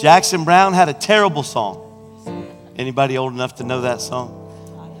 Jackson Brown had a terrible song. Anybody old enough to know that song?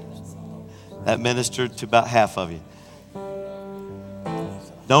 That ministered to about half of you.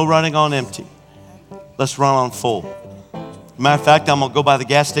 No running on empty. Let's run on full. Matter of fact, I'm going to go by the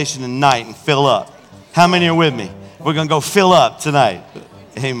gas station tonight and fill up. How many are with me? We're going to go fill up tonight.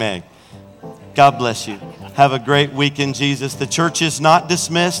 Amen. God bless you. Have a great weekend, Jesus. The church is not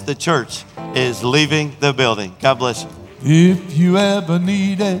dismissed. The church is leaving the building. God bless you. If you ever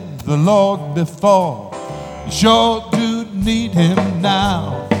needed the Lord before, you sure do need him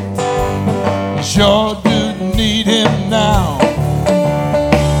now. You sure do need him now.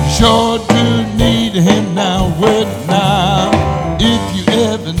 You sure do need him now. Wait now. If you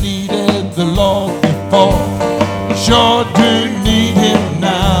ever needed the Lord before,